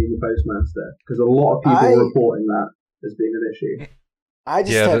should be in the Postmaster. Because a lot of people are reporting that as being an issue. I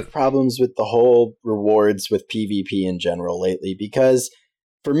just have problems with the whole rewards with PvP in general lately, because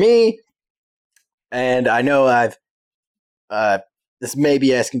for me, and I know this may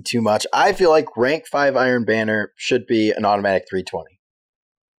be asking too much, I feel like rank 5 Iron Banner should be an automatic 320.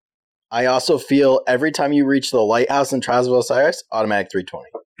 I also feel every time you reach the Lighthouse in Trials of Osiris, automatic 320.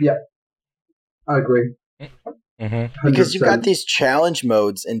 Yeah, I agree. Mm-hmm. Because you've got these challenge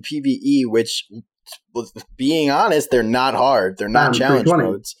modes in PvE, which, being honest, they're not hard. They're not challenge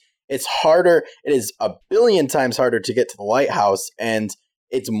modes. It's harder. It is a billion times harder to get to the Lighthouse, and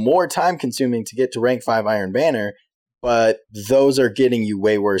it's more time consuming to get to rank 5 Iron Banner, but those are getting you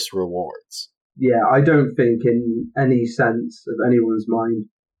way worse rewards. Yeah, I don't think in any sense of anyone's mind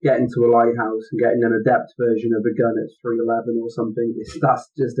getting to a Lighthouse and getting an adept version of a gun at 311 or something, that's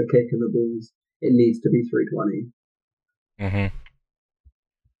just a kick in the balls. It needs to be 320. Mm-hmm.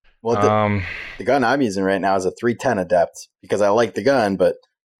 Well, the gun I'm using right now is a 310 adept because I like the gun, but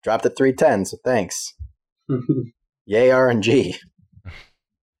dropped at 310, so thanks. Yay, RNG.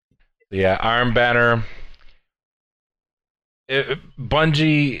 Yeah, Iron Banner.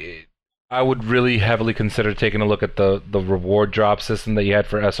 Bungie, I would really heavily consider taking a look at the reward drop system that you had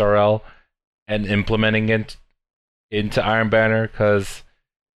for SRL and implementing it into Iron Banner, because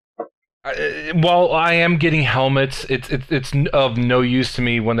while I am getting helmets, it's of no use to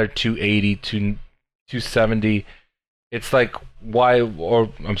me when they're 280, 270. It's like, why, or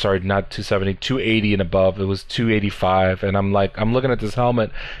I'm sorry, not 270, 280 and above. It was 285, and I'm looking at this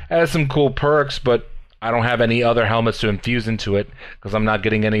helmet. It has some cool perks, but I don't have any other helmets to infuse into it because I'm not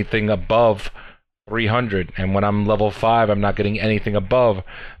getting anything above 300. And when I'm level 5, I'm not getting anything above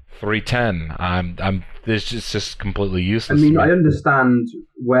 310. It's just completely I useless. mean, to me. I understand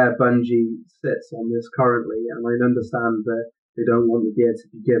where Bungie sits on this currently, and I understand that they don't want the gear to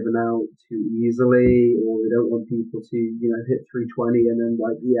be given out too easily, or they don't want people to, hit 320 and then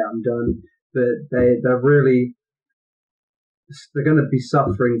like, yeah, I'm done. But they're going to be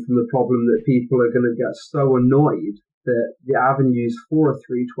suffering from the problem that people are going to get so annoyed that the avenues for a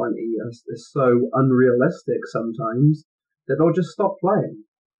 320 are so unrealistic sometimes that they'll just stop playing.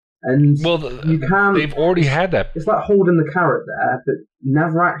 And you can't. They've already had that. It's like holding the carrot there, but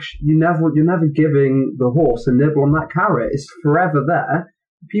you're never giving the horse a nibble on that carrot. It's forever there.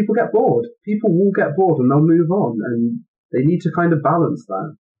 People get bored. People will get bored and they'll move on, and they need to kind of balance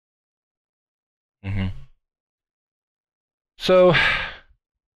that. Mm-hmm. So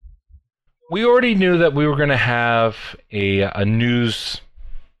we already knew that we were going to have a news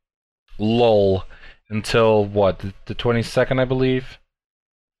lull until what, the 22nd, I believe,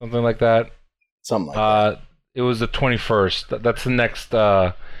 something like that. Something like that. It was the 21st. That's the next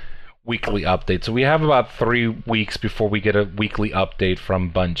weekly update. So we have about 3 weeks before we get a weekly update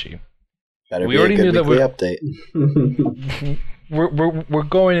from Bungie. Better we be already a good knew that weekly update. we're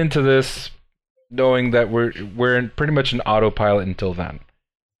going into this knowing that we're in pretty much an autopilot until then.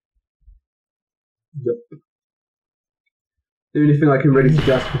 Yep. The only thing I can really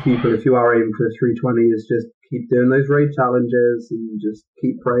suggest for people, if you are aiming for the 320, is just keep doing those raid challenges and just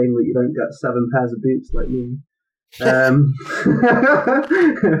keep praying that you don't get 7 pairs of boots like me.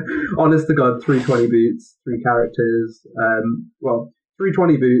 Honest to God, 320 boots, 3 characters.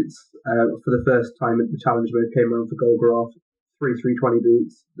 320 boots for the first time the challenge mode came around for Golgoroth. 320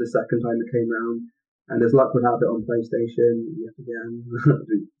 boots the second time it came round. And as luck would have it on PlayStation, yet again,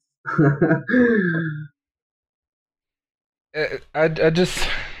 boots. I just,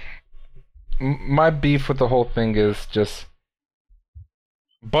 my beef with the whole thing is just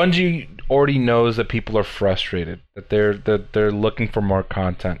Bungie already knows that people are frustrated, that they're looking for more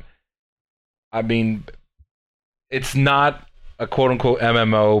content. I mean, it's not a quote unquote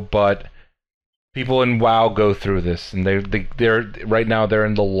MMO, but people in WoW go through this, and they're right now they're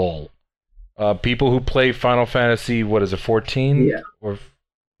in the lull. People who play Final Fantasy, what is it, 14? Yeah. Or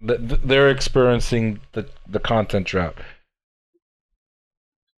they're experiencing the content drought.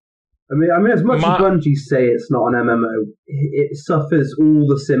 I mean, as much as Bungie say it's not an MMO, it suffers all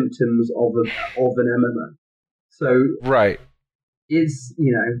the symptoms of an MMO. So right,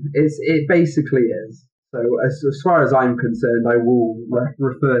 it basically is. So as far as I'm concerned, I will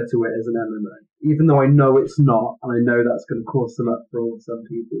refer to it as an MMO, even though I know it's not, and I know that's going to cause some uproar with some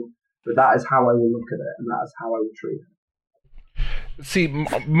people. But that is how I will look at it, and that is how I will treat it. See,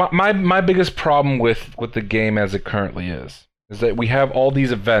 my biggest problem with the game as it currently is that we have all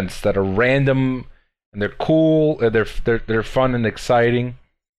these events that are random and they're cool and they're fun and exciting,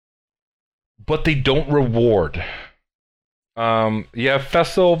 but they don't reward. You have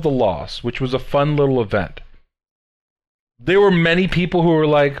Festival of the Lost, which was a fun little event. There were many people who were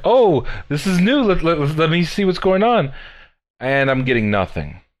like, "Oh, this is new. Let me see what's going on," and I'm getting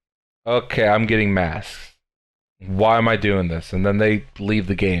nothing. Okay, I'm getting masks. Why am I doing this? And then they leave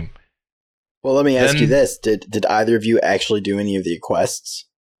the game. Well, let me ask you this: Did either of you actually do any of the quests?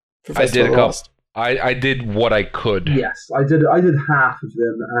 I did a couple. I did what I could. Yes, I did half of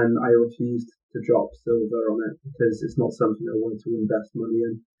them, and I refused to drop silver on it because it's not something I wanted to invest money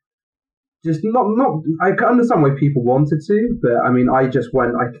in. Just not. I can understand why people wanted to, but I mean, I just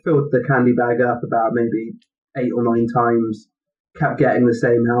went. I filled the candy bag up about maybe 8 or 9 times. Kept getting the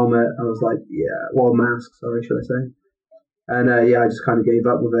same helmet. I was like, mask. Sorry, should I say? And I just kind of gave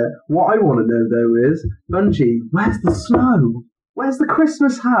up with it. What I want to know though is, Bungie, where's the snow? Where's the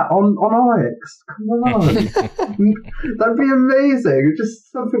Christmas hat on Oryx? Come on, that'd be amazing. Just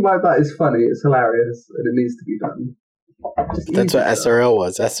something like that is funny. It's hilarious, and it needs to be done. That's what SRL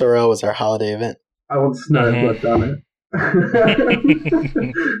was. SRL was our holiday event. I want snow, blood, damn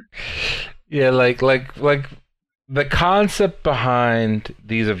it. Yeah, like the concept behind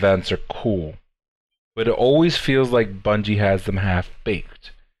these events are cool, but it always feels like Bungie has them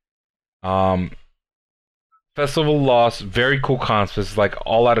half-baked. Festival of Lost, very cool concept. It's like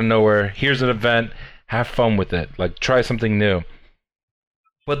all out of nowhere. Here's an event. Have fun with it. Like, try something new.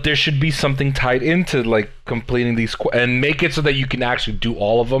 But there should be something tied into like completing these and make it so that you can actually do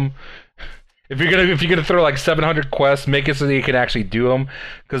all of them. If you're gonna throw like 700 quests, make it so that you can actually do them.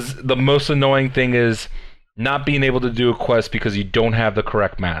 Because the most annoying thing is not being able to do a quest because you don't have the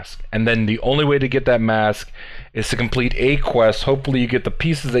correct mask. And then the only way to get that mask is to complete a quest. Hopefully you get the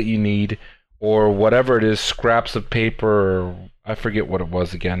pieces that you need, or whatever it is, scraps of paper, or I forget what it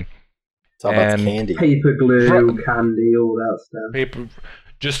was again. It's all about the candy. Paper glue, candy, all that stuff. Paper.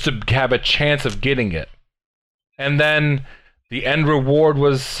 just to have a chance of getting it. And then the end reward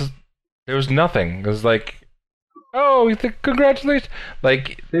was there was nothing. It was like, oh, you think congratulations?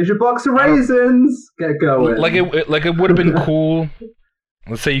 Like, here's your box of raisins. Get going. Like it would have been cool.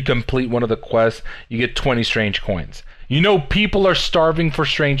 Let's say you complete one of the quests, you get 20 strange coins. You know, people are starving for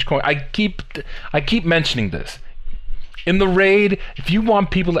strange coins. I keep mentioning this. In the raid, if you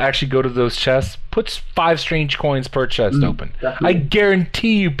want people to actually go to those chests, put 5 strange coins per chest open. Definitely. I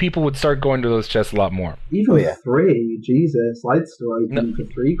guarantee you people would start going to those chests a lot more. Even 3, Jesus, I'd still open for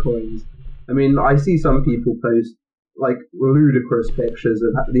 3 coins. I mean, I see some people post like ludicrous pictures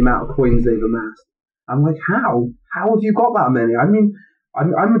of the amount of coins they've amassed. I'm like, how? How have you got that many? I mean,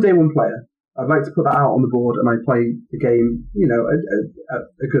 I'm a day one player. I'd like to put that out on the board, and I play the game, you know,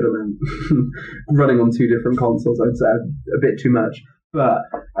 a good amount, running on 2 different consoles. I'd say a bit too much, but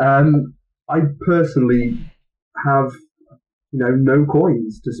I personally have, you know, no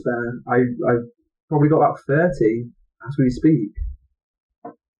coins to spare. I've probably got about 30 as we speak.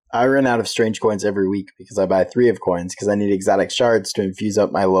 I run out of strange coins every week because I buy 3 of coins because I need exotic shards to infuse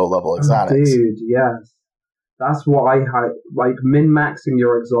up my low level exotics. Oh, dude, yes. That's what I had, like min-maxing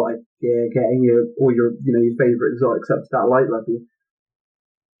your exotic gear, getting your favorite exotics up to that light level.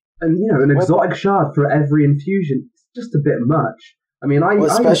 And, you know, an exotic shard for every infusion, it's just a bit much. I mean, I had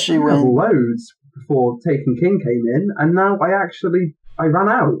loads before Taken King came in, and now I ran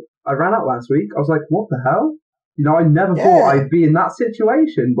out. I ran out last week. I was like, what the hell? You know, I never thought I'd be in that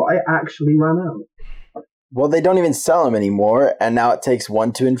situation, but I actually ran out. Well, they don't even sell them anymore, and now it takes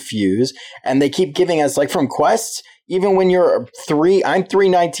 1 to infuse, and they keep giving us, like, from quests, even when you're 3, I'm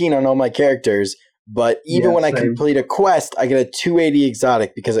 319 on all my characters, but even when I complete a quest, I get a 280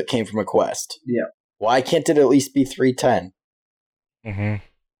 exotic because it came from a quest. Yeah. Why can't it at least be 310? Mm-hmm.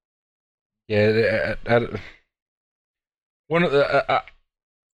 Yeah,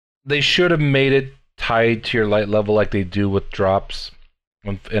 they should have made it tied to your light level like they do with drops,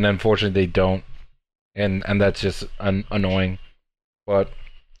 and unfortunately they don't. And that's just annoying, but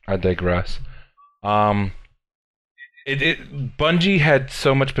I digress. Bungie had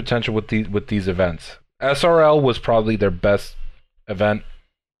so much potential with these events. SRL was probably their best event.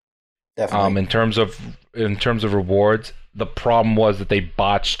 Definitely. In terms of rewards, the problem was that they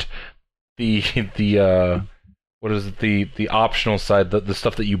botched the what is it, the optional side, the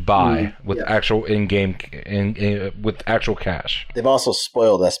stuff that you buy with actual in-game with actual cash. They've also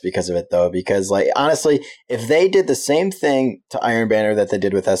spoiled us because of it, though, because, like, honestly, if they did the same thing to Iron Banner that they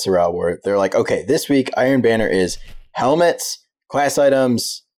did with SRL, where they're like, okay, this week Iron Banner is helmets, class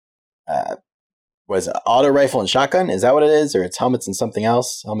items, what is it, auto rifle and shotgun? Is that what it is, or it's helmets and something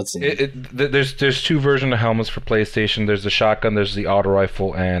else? Helmets and there's 2 versions of helmets for PlayStation. There's the shotgun, there's the auto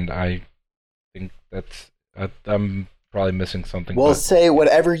rifle, and I think that's. I'm probably missing something. We'll say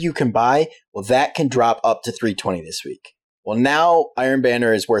whatever you can buy, well, that can drop up to 320 this week. Well, now Iron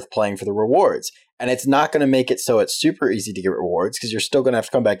Banner is worth playing for the rewards, and it's not going to make it so it's super easy to get rewards because you're still going to have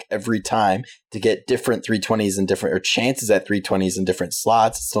to come back every time to get different 320s and different, or chances at 320s in different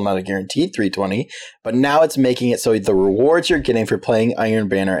slots. It's still not a guaranteed 320, but now it's making it so the rewards you're getting for playing Iron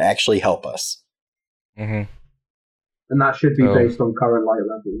Banner actually help us. Mm-hmm. And that should be based on current light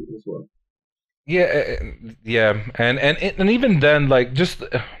level as well. Yeah, and even then, like, just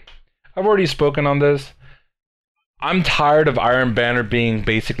I've already spoken on this. I'm tired of Iron Banner being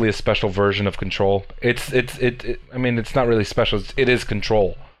basically a special version of Control. I mean, it's not really special. It is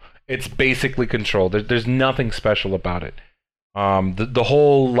Control. It's basically Control. There's nothing special about it. The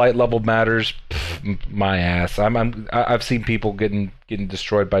whole light level matters. My ass. I've seen people getting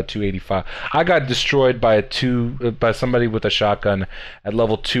destroyed by 285. I got destroyed by somebody with a shotgun at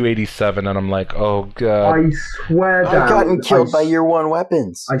level 287, and I'm like, oh god. I swear down. I've gotten killed by year 1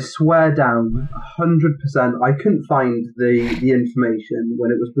 weapons. I swear down, 100%. I couldn't find the information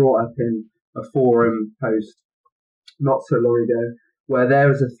when it was brought up in a forum post not so long ago, where there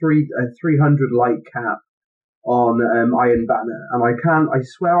was a 300 light cap on Iron Banner, and I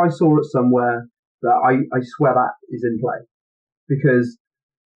swear I saw it somewhere, but I swear that is in play, because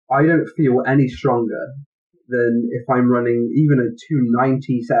I don't feel any stronger than if I'm running even a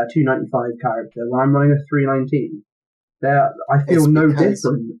 290 set, a 295 character, when I'm running a 319. I feel no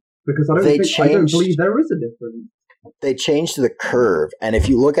different, because I don't believe there is a difference. They changed the curve, and if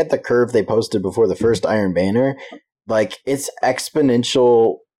you look at the curve they posted before the first Iron Banner, like, it's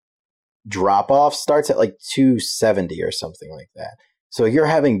exponential drop-off starts at like 270 or something like that. So you're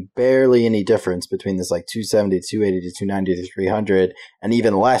having barely any difference between this, like, 270 to 280 to 290 to 300, and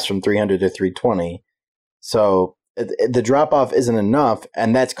even less from 300 to 320. So the drop-off isn't enough,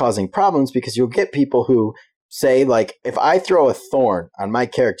 and that's causing problems because you'll get people who say, like, if I throw a thorn on my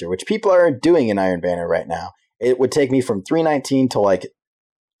character, which people are doing in Iron Banner right now, it would take me from 319 to like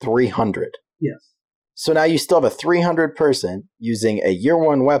 300. Yes. So now you still have a 300 person using a year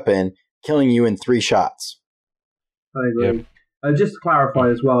 1 weapon, killing you in 3 shots. I agree. Just to clarify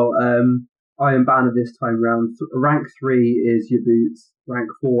as well, Iron Banner this time round, rank 3 is your boots, rank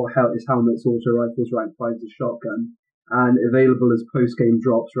 4 is helmets, auto rifles, rank 5 is shotgun, and available as post-game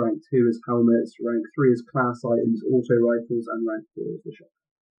drops, rank 2 is helmets, rank 3 is class items, auto rifles, and rank 4 is the shotgun.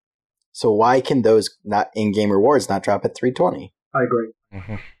 So why can those not in-game rewards not drop at 320? I agree.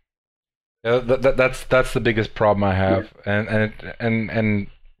 Mm-hmm. That's the biggest problem I have, and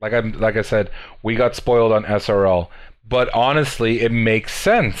like I said, we got spoiled on SRL, but honestly, it makes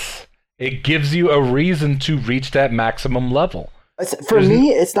sense. It gives you a reason to reach that maximum level. For me,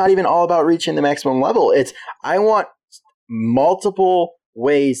 it's not even all about reaching the maximum level. I want multiple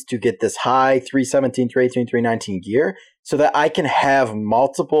ways to get this high 317, 318, 319 gear so that I can have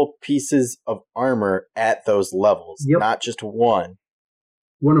multiple pieces of armor at those levels, not just one.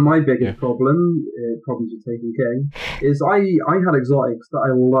 One of my biggest problems with taking King is I had exotics that I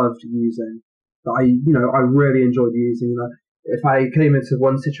loved using, that I really enjoyed using. If I came into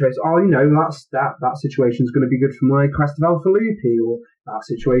one situation, that situation is going to be good for my Crest of Alpha Lupi, or that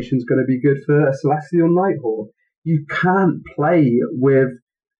situation is going to be good for a Celestial Nighthawk. You can't play with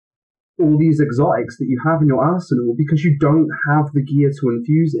all these exotics that you have in your arsenal because you don't have the gear to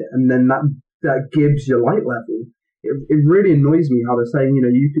infuse it, and then that gives your light level. It really annoys me how they're saying,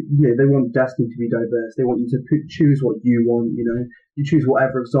 they want Destiny to be diverse. They want you to choose what you want. You choose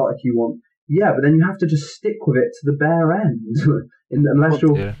whatever exotic you want. Yeah, but then you have to just stick with it to the bare end, unless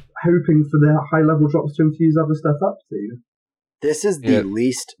you're hoping for the high level drops to infuse other stuff up to. This is the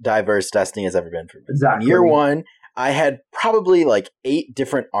least diverse Destiny has ever been for me. Exactly. In year 1, I had probably like 8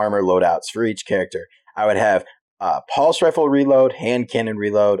 different armor loadouts for each character. I would have pulse rifle reload, hand cannon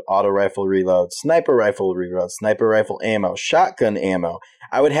reload, auto rifle reload, sniper rifle ammo, shotgun ammo.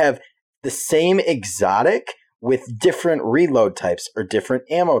 I would have the same exotic with different reload types or different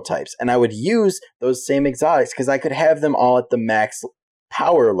ammo types. And I would use those same exotics because I could have them all at the max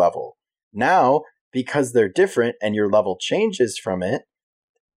power level. Now, because they're different and your level changes from it,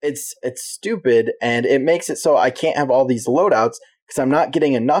 it's stupid, and it makes it so I can't have all these loadouts because I'm not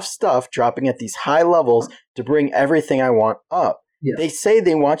getting enough stuff dropping at these high levels to bring everything I want up. Yeah. They say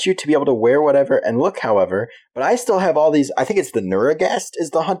they want you to be able to wear whatever and look however, but I still have all these. I think it's the Neurogast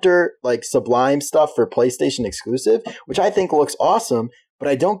is the Hunter like Sublime stuff for PlayStation exclusive, which I think looks awesome, but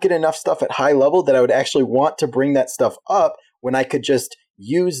I don't get enough stuff at high level that I would actually want to bring that stuff up when I could just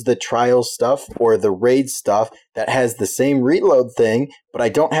use the trial stuff or the raid stuff that has the same reload thing, but I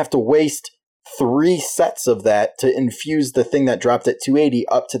don't have to waste 3 sets of that to infuse the thing that dropped at 280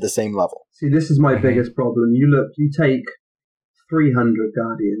 up to the same level. See, this is my biggest problem. You take 300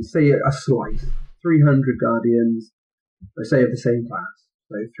 Guardians, say a slice, 300 Guardians, let's say of the same class,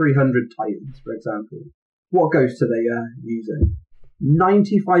 so 300 Titans, for example. What ghosts are they using?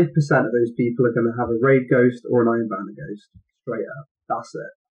 95% of those people are going to have a Raid Ghost or an Iron Banner Ghost, straight up. That's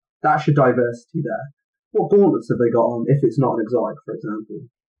it. That's your diversity there. What gauntlets have they got on if it's not an exotic, for example?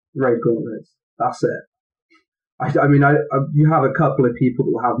 Raid gauntlets. That's it. You have a couple of people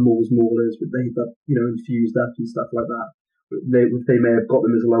that will have Maulers, but they've infused up and stuff like that. They may have got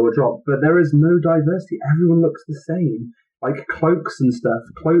them as a lower drop, but there is no diversity. Everyone looks the same. Like cloaks and stuff.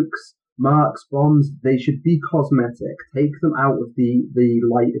 Cloaks, marks, bombs, they should be cosmetic. Take them out of the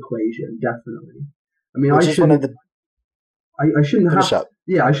light equation, definitely. I shouldn't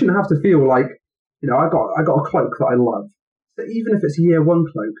have to feel like, I got a cloak that I love. So even if it's a year 1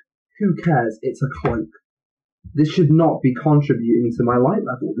 cloak, who cares? It's a cloak. This should not be contributing to my light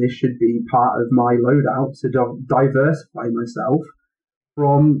level. This should be part of my loadout to diversify myself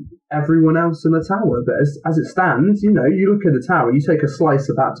from everyone else in the tower. But as it stands, you look at the tower, you take a slice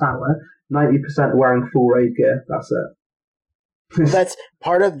of that tower, 90% are wearing full raid gear. That's it. That's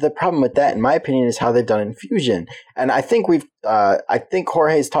part of the problem with that, in my opinion, is how they've done infusion. And I think I think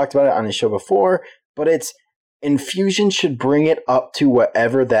Jorge's talked about it on his show before, but infusion should bring it up to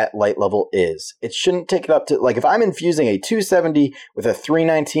whatever that light level is. It shouldn't take it up to, like, if I'm infusing a 270 with a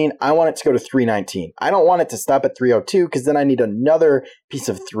 319, I want it to go to 319. I don't want it to stop at 302 because then I need another piece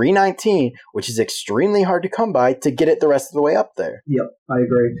of 319, which is extremely hard to come by, to get it the rest of the way up there. Yep, I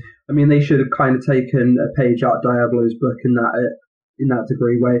agree. They should have kind of taken a page out of Diablo's book in that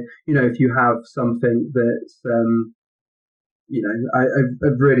degree, where, if you have something that's, a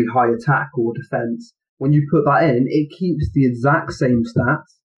really high attack or defense, when you put that in, it keeps the exact same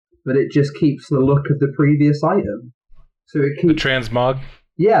stats, but it just keeps the look of the previous item. So it keeps the transmog.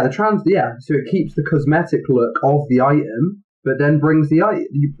 Yeah, so it keeps the cosmetic look of the item, but then brings the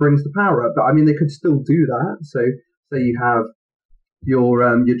power up. But I mean, they could still do that. So say you have your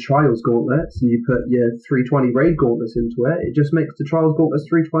Trials gauntlets and you put your 320 raid gauntlets into it. It just makes the Trials gauntlets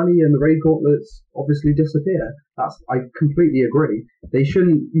 320 and the raid gauntlets obviously disappear. I completely agree. You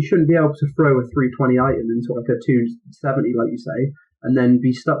shouldn't be able to throw a 320 item into like a 270, like you say, and then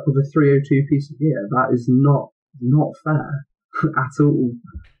be stuck with a 302 piece of gear. That is not fair at all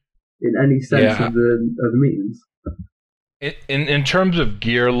in any sense of the means. In terms of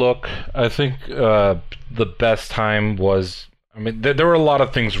gear look, I think the best time was. I mean, there were a lot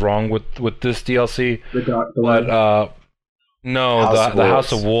of things wrong with this DLC, but the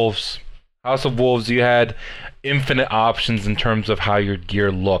House of Wolves. House of Wolves, you had infinite options in terms of how your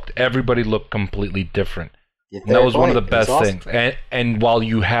gear looked. Everybody looked completely different. And that was one of the best things. And while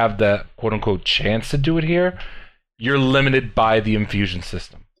you have the quote unquote chance to do it here, you're limited by the infusion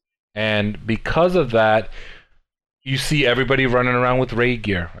system. And because of that, you see everybody running around with raid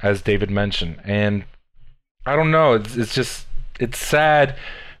gear, as David mentioned. And I don't know, it's sad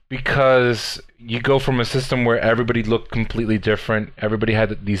because you go from a system where everybody looked completely different. Everybody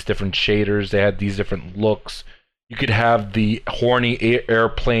had these different shaders. They had these different looks. You could have the horny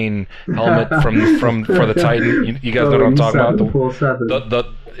airplane helmet for the Titan. You guys know what I'm talking about?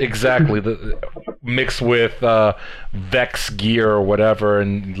 Exactly. Mixed with Vex gear or whatever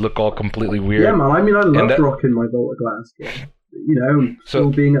and look all completely weird. Yeah, man. I mean, I love rocking my Volta Glass gear.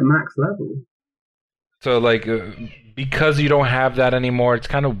 Still being at max level. So, like, because you don't have that anymore, it's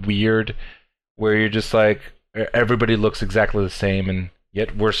kind of weird where you're just like, everybody looks exactly the same, and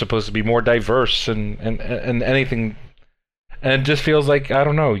yet we're supposed to be more diverse and anything. And it just feels like, I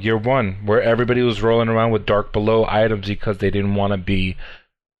don't know, year one, where everybody was rolling around with Dark Below items because they didn't want to be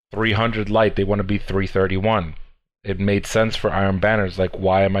 300 light, they want to be 331. It made sense for Iron Banners. Like,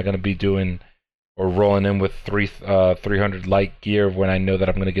 why am I going to be doing or rolling in with 300 light gear when I know that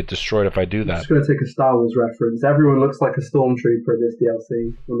I'm going to get destroyed if I do that? I'm just going to take a Star Wars reference. Everyone looks like a stormtrooper in this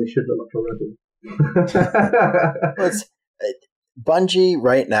DLC when they should look like a rebel. Bungie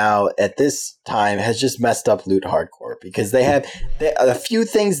right now at this time has just messed up loot hardcore because they have a few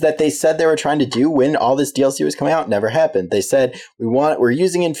things that they said they were trying to do when all this DLC was coming out never happened. They said we're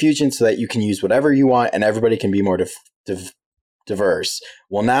using Infusion so that you can use whatever you want and everybody can be more diverse.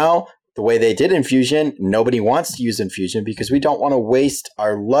 Well, now the way they did Infusion, nobody wants to use Infusion because we don't want to waste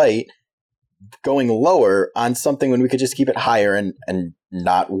our light going lower on something when we could just keep it higher and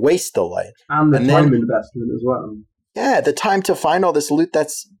not waste the light. And time investment as well. Yeah, the time to find all this loot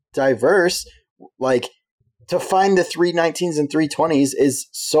that's diverse, like to find the 319s and 320s is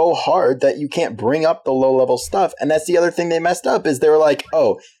so hard that you can't bring up the low level stuff. And that's the other thing they messed up is they were like,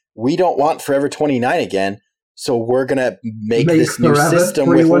 oh, we don't want Forever 29 again. So we're going to make this new system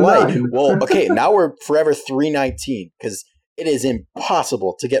with light. Well, okay, now we're Forever 319 because it is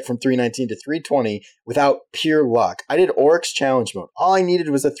impossible to get from 319 to 320 without pure luck. I did Oryx Challenge Mode. All I needed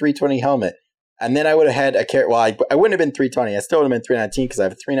was a 320 helmet. And then I would have had a character. Well, I wouldn't have been 320. I still would have been 319 because I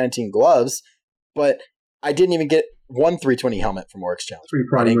have 319 gloves. But I didn't even get one 320 helmet from Oryx Challenge.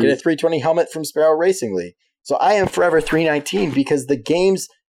 I didn't get a 320 helmet from Sparrow Racing League. So I am forever 319 because the game's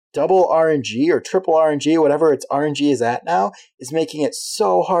double RNG or triple RNG, whatever its RNG is at now, is making it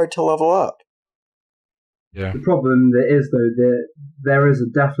so hard to level up. Yeah. The problem there is, though, that there is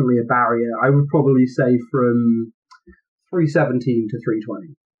definitely a barrier. I would probably say from 317 to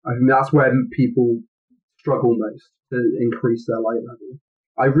 320. I mean, that's where people struggle most to increase their light level.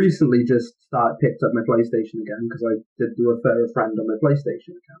 I recently just picked up my PlayStation again because I did refer a friend on my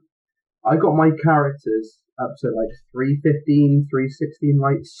PlayStation account. I got my characters up to like 315, 316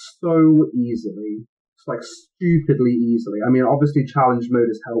 light so easily. It's like stupidly easily. I mean, obviously challenge mode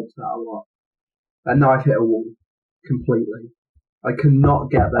has helped that a lot. And now I've hit a wall completely. I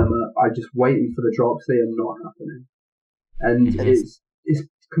cannot get them up. I'm just waiting for the drops. They are not happening. And it's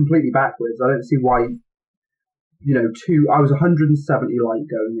completely backwards. I don't see why, I was 170 light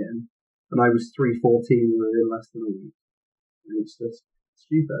going in, and I was 314 within less than a week. And it's just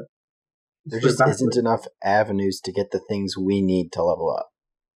stupid. There just isn't enough avenues to get the things we need to level up.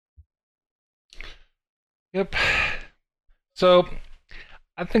 Yep. So,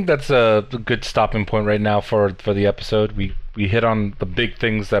 I think that's a good stopping point right now for the episode. We hit on the big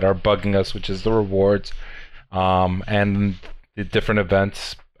things that are bugging us, which is the rewards, and the different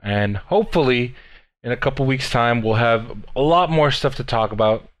events, and hopefully in a couple weeks time we'll have a lot more stuff to talk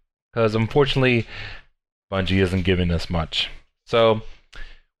about because unfortunately Bungie isn't giving us much. So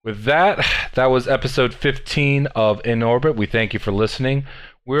with that was episode 15 of In Orbit. We thank you for listening.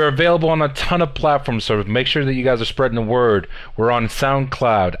 We're available on a ton of platforms, so make sure that you guys are spreading the word. We're on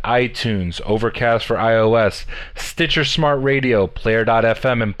SoundCloud, iTunes, Overcast for iOS, Stitcher Smart Radio,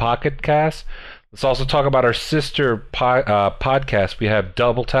 Player.fm, and Pocket Cast. Let's also talk about our sister podcast. We have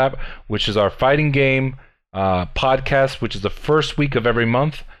Double Tap, which is our fighting game podcast, which is the first week of every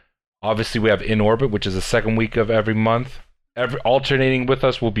month. Obviously, we have In Orbit, which is the second week of every month. Alternating with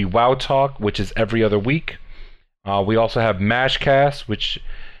us will be WoW Talk, which is every other week. We also have Mashcast, which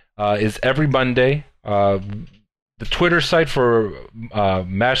is every Monday. The Twitter site for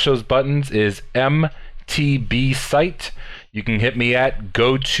Mash Those Buttons is MTB Site. You can hit me at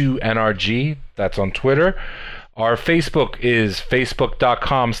GoToNRG. That's on Twitter. Our Facebook is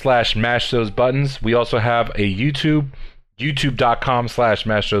facebook.com/mashthosebuttons. We also have a YouTube,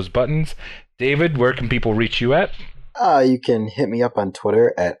 youtube.com/mashthosebuttons. David, where can people reach you at? You can hit me up on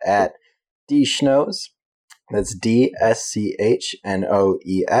Twitter at dschnoes. That's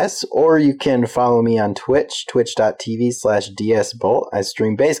DSCHNOES. Or you can follow me on Twitch, twitch.tv/DSBolt. I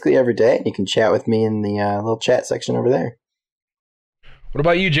stream basically every day, and you can chat with me in the little chat section over there. What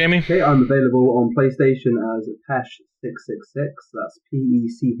about you, Jamie? Okay, I'm available on PlayStation as Pesh666, that's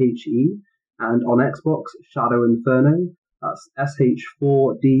PECHE, and on Xbox, Shadow Inferno, that's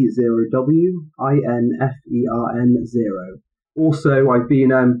SH4D0WINFERN0. Also, I've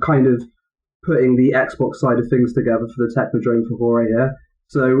been kind of putting the Xbox side of things together for the Technodrome for Jorge here.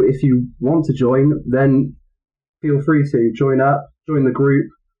 So if you want to join, then feel free to join the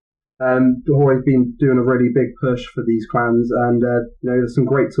group. Jorge's been doing a really big push for these clans, and there's some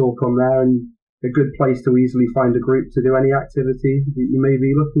great talk on there, and a good place to easily find a group to do any activity that you may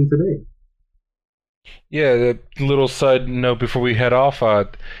be looking to do. Yeah, a little side note before we head off. I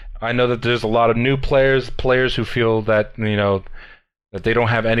know that there's a lot of new players who feel that that they don't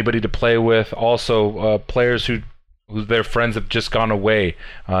have anybody to play with. Also, players who their friends have just gone away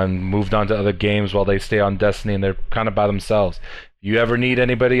and moved on to other games while they stay on Destiny, and they're kind of by themselves. If you ever need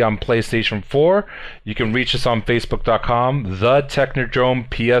anybody on PlayStation 4, you can reach us on Facebook.com, The Technodrome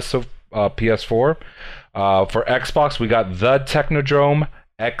PS4. For Xbox, we got The Technodrome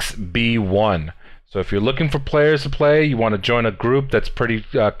XB1. So if you're looking for players to play, you want to join a group that's pretty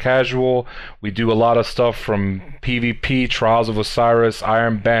casual. We do a lot of stuff from PvP, Trials of Osiris,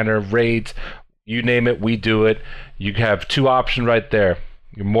 Iron Banner, raids, you name it, we do it. You have two options right there.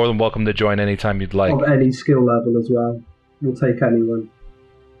 You're more than welcome to join anytime you'd like. Of any skill level as well. We'll take anyone.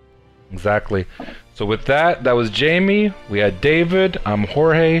 Exactly. So with that was Jamie. We had David. I'm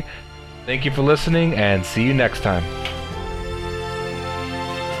Jorge. Thank you for listening, and see you next time.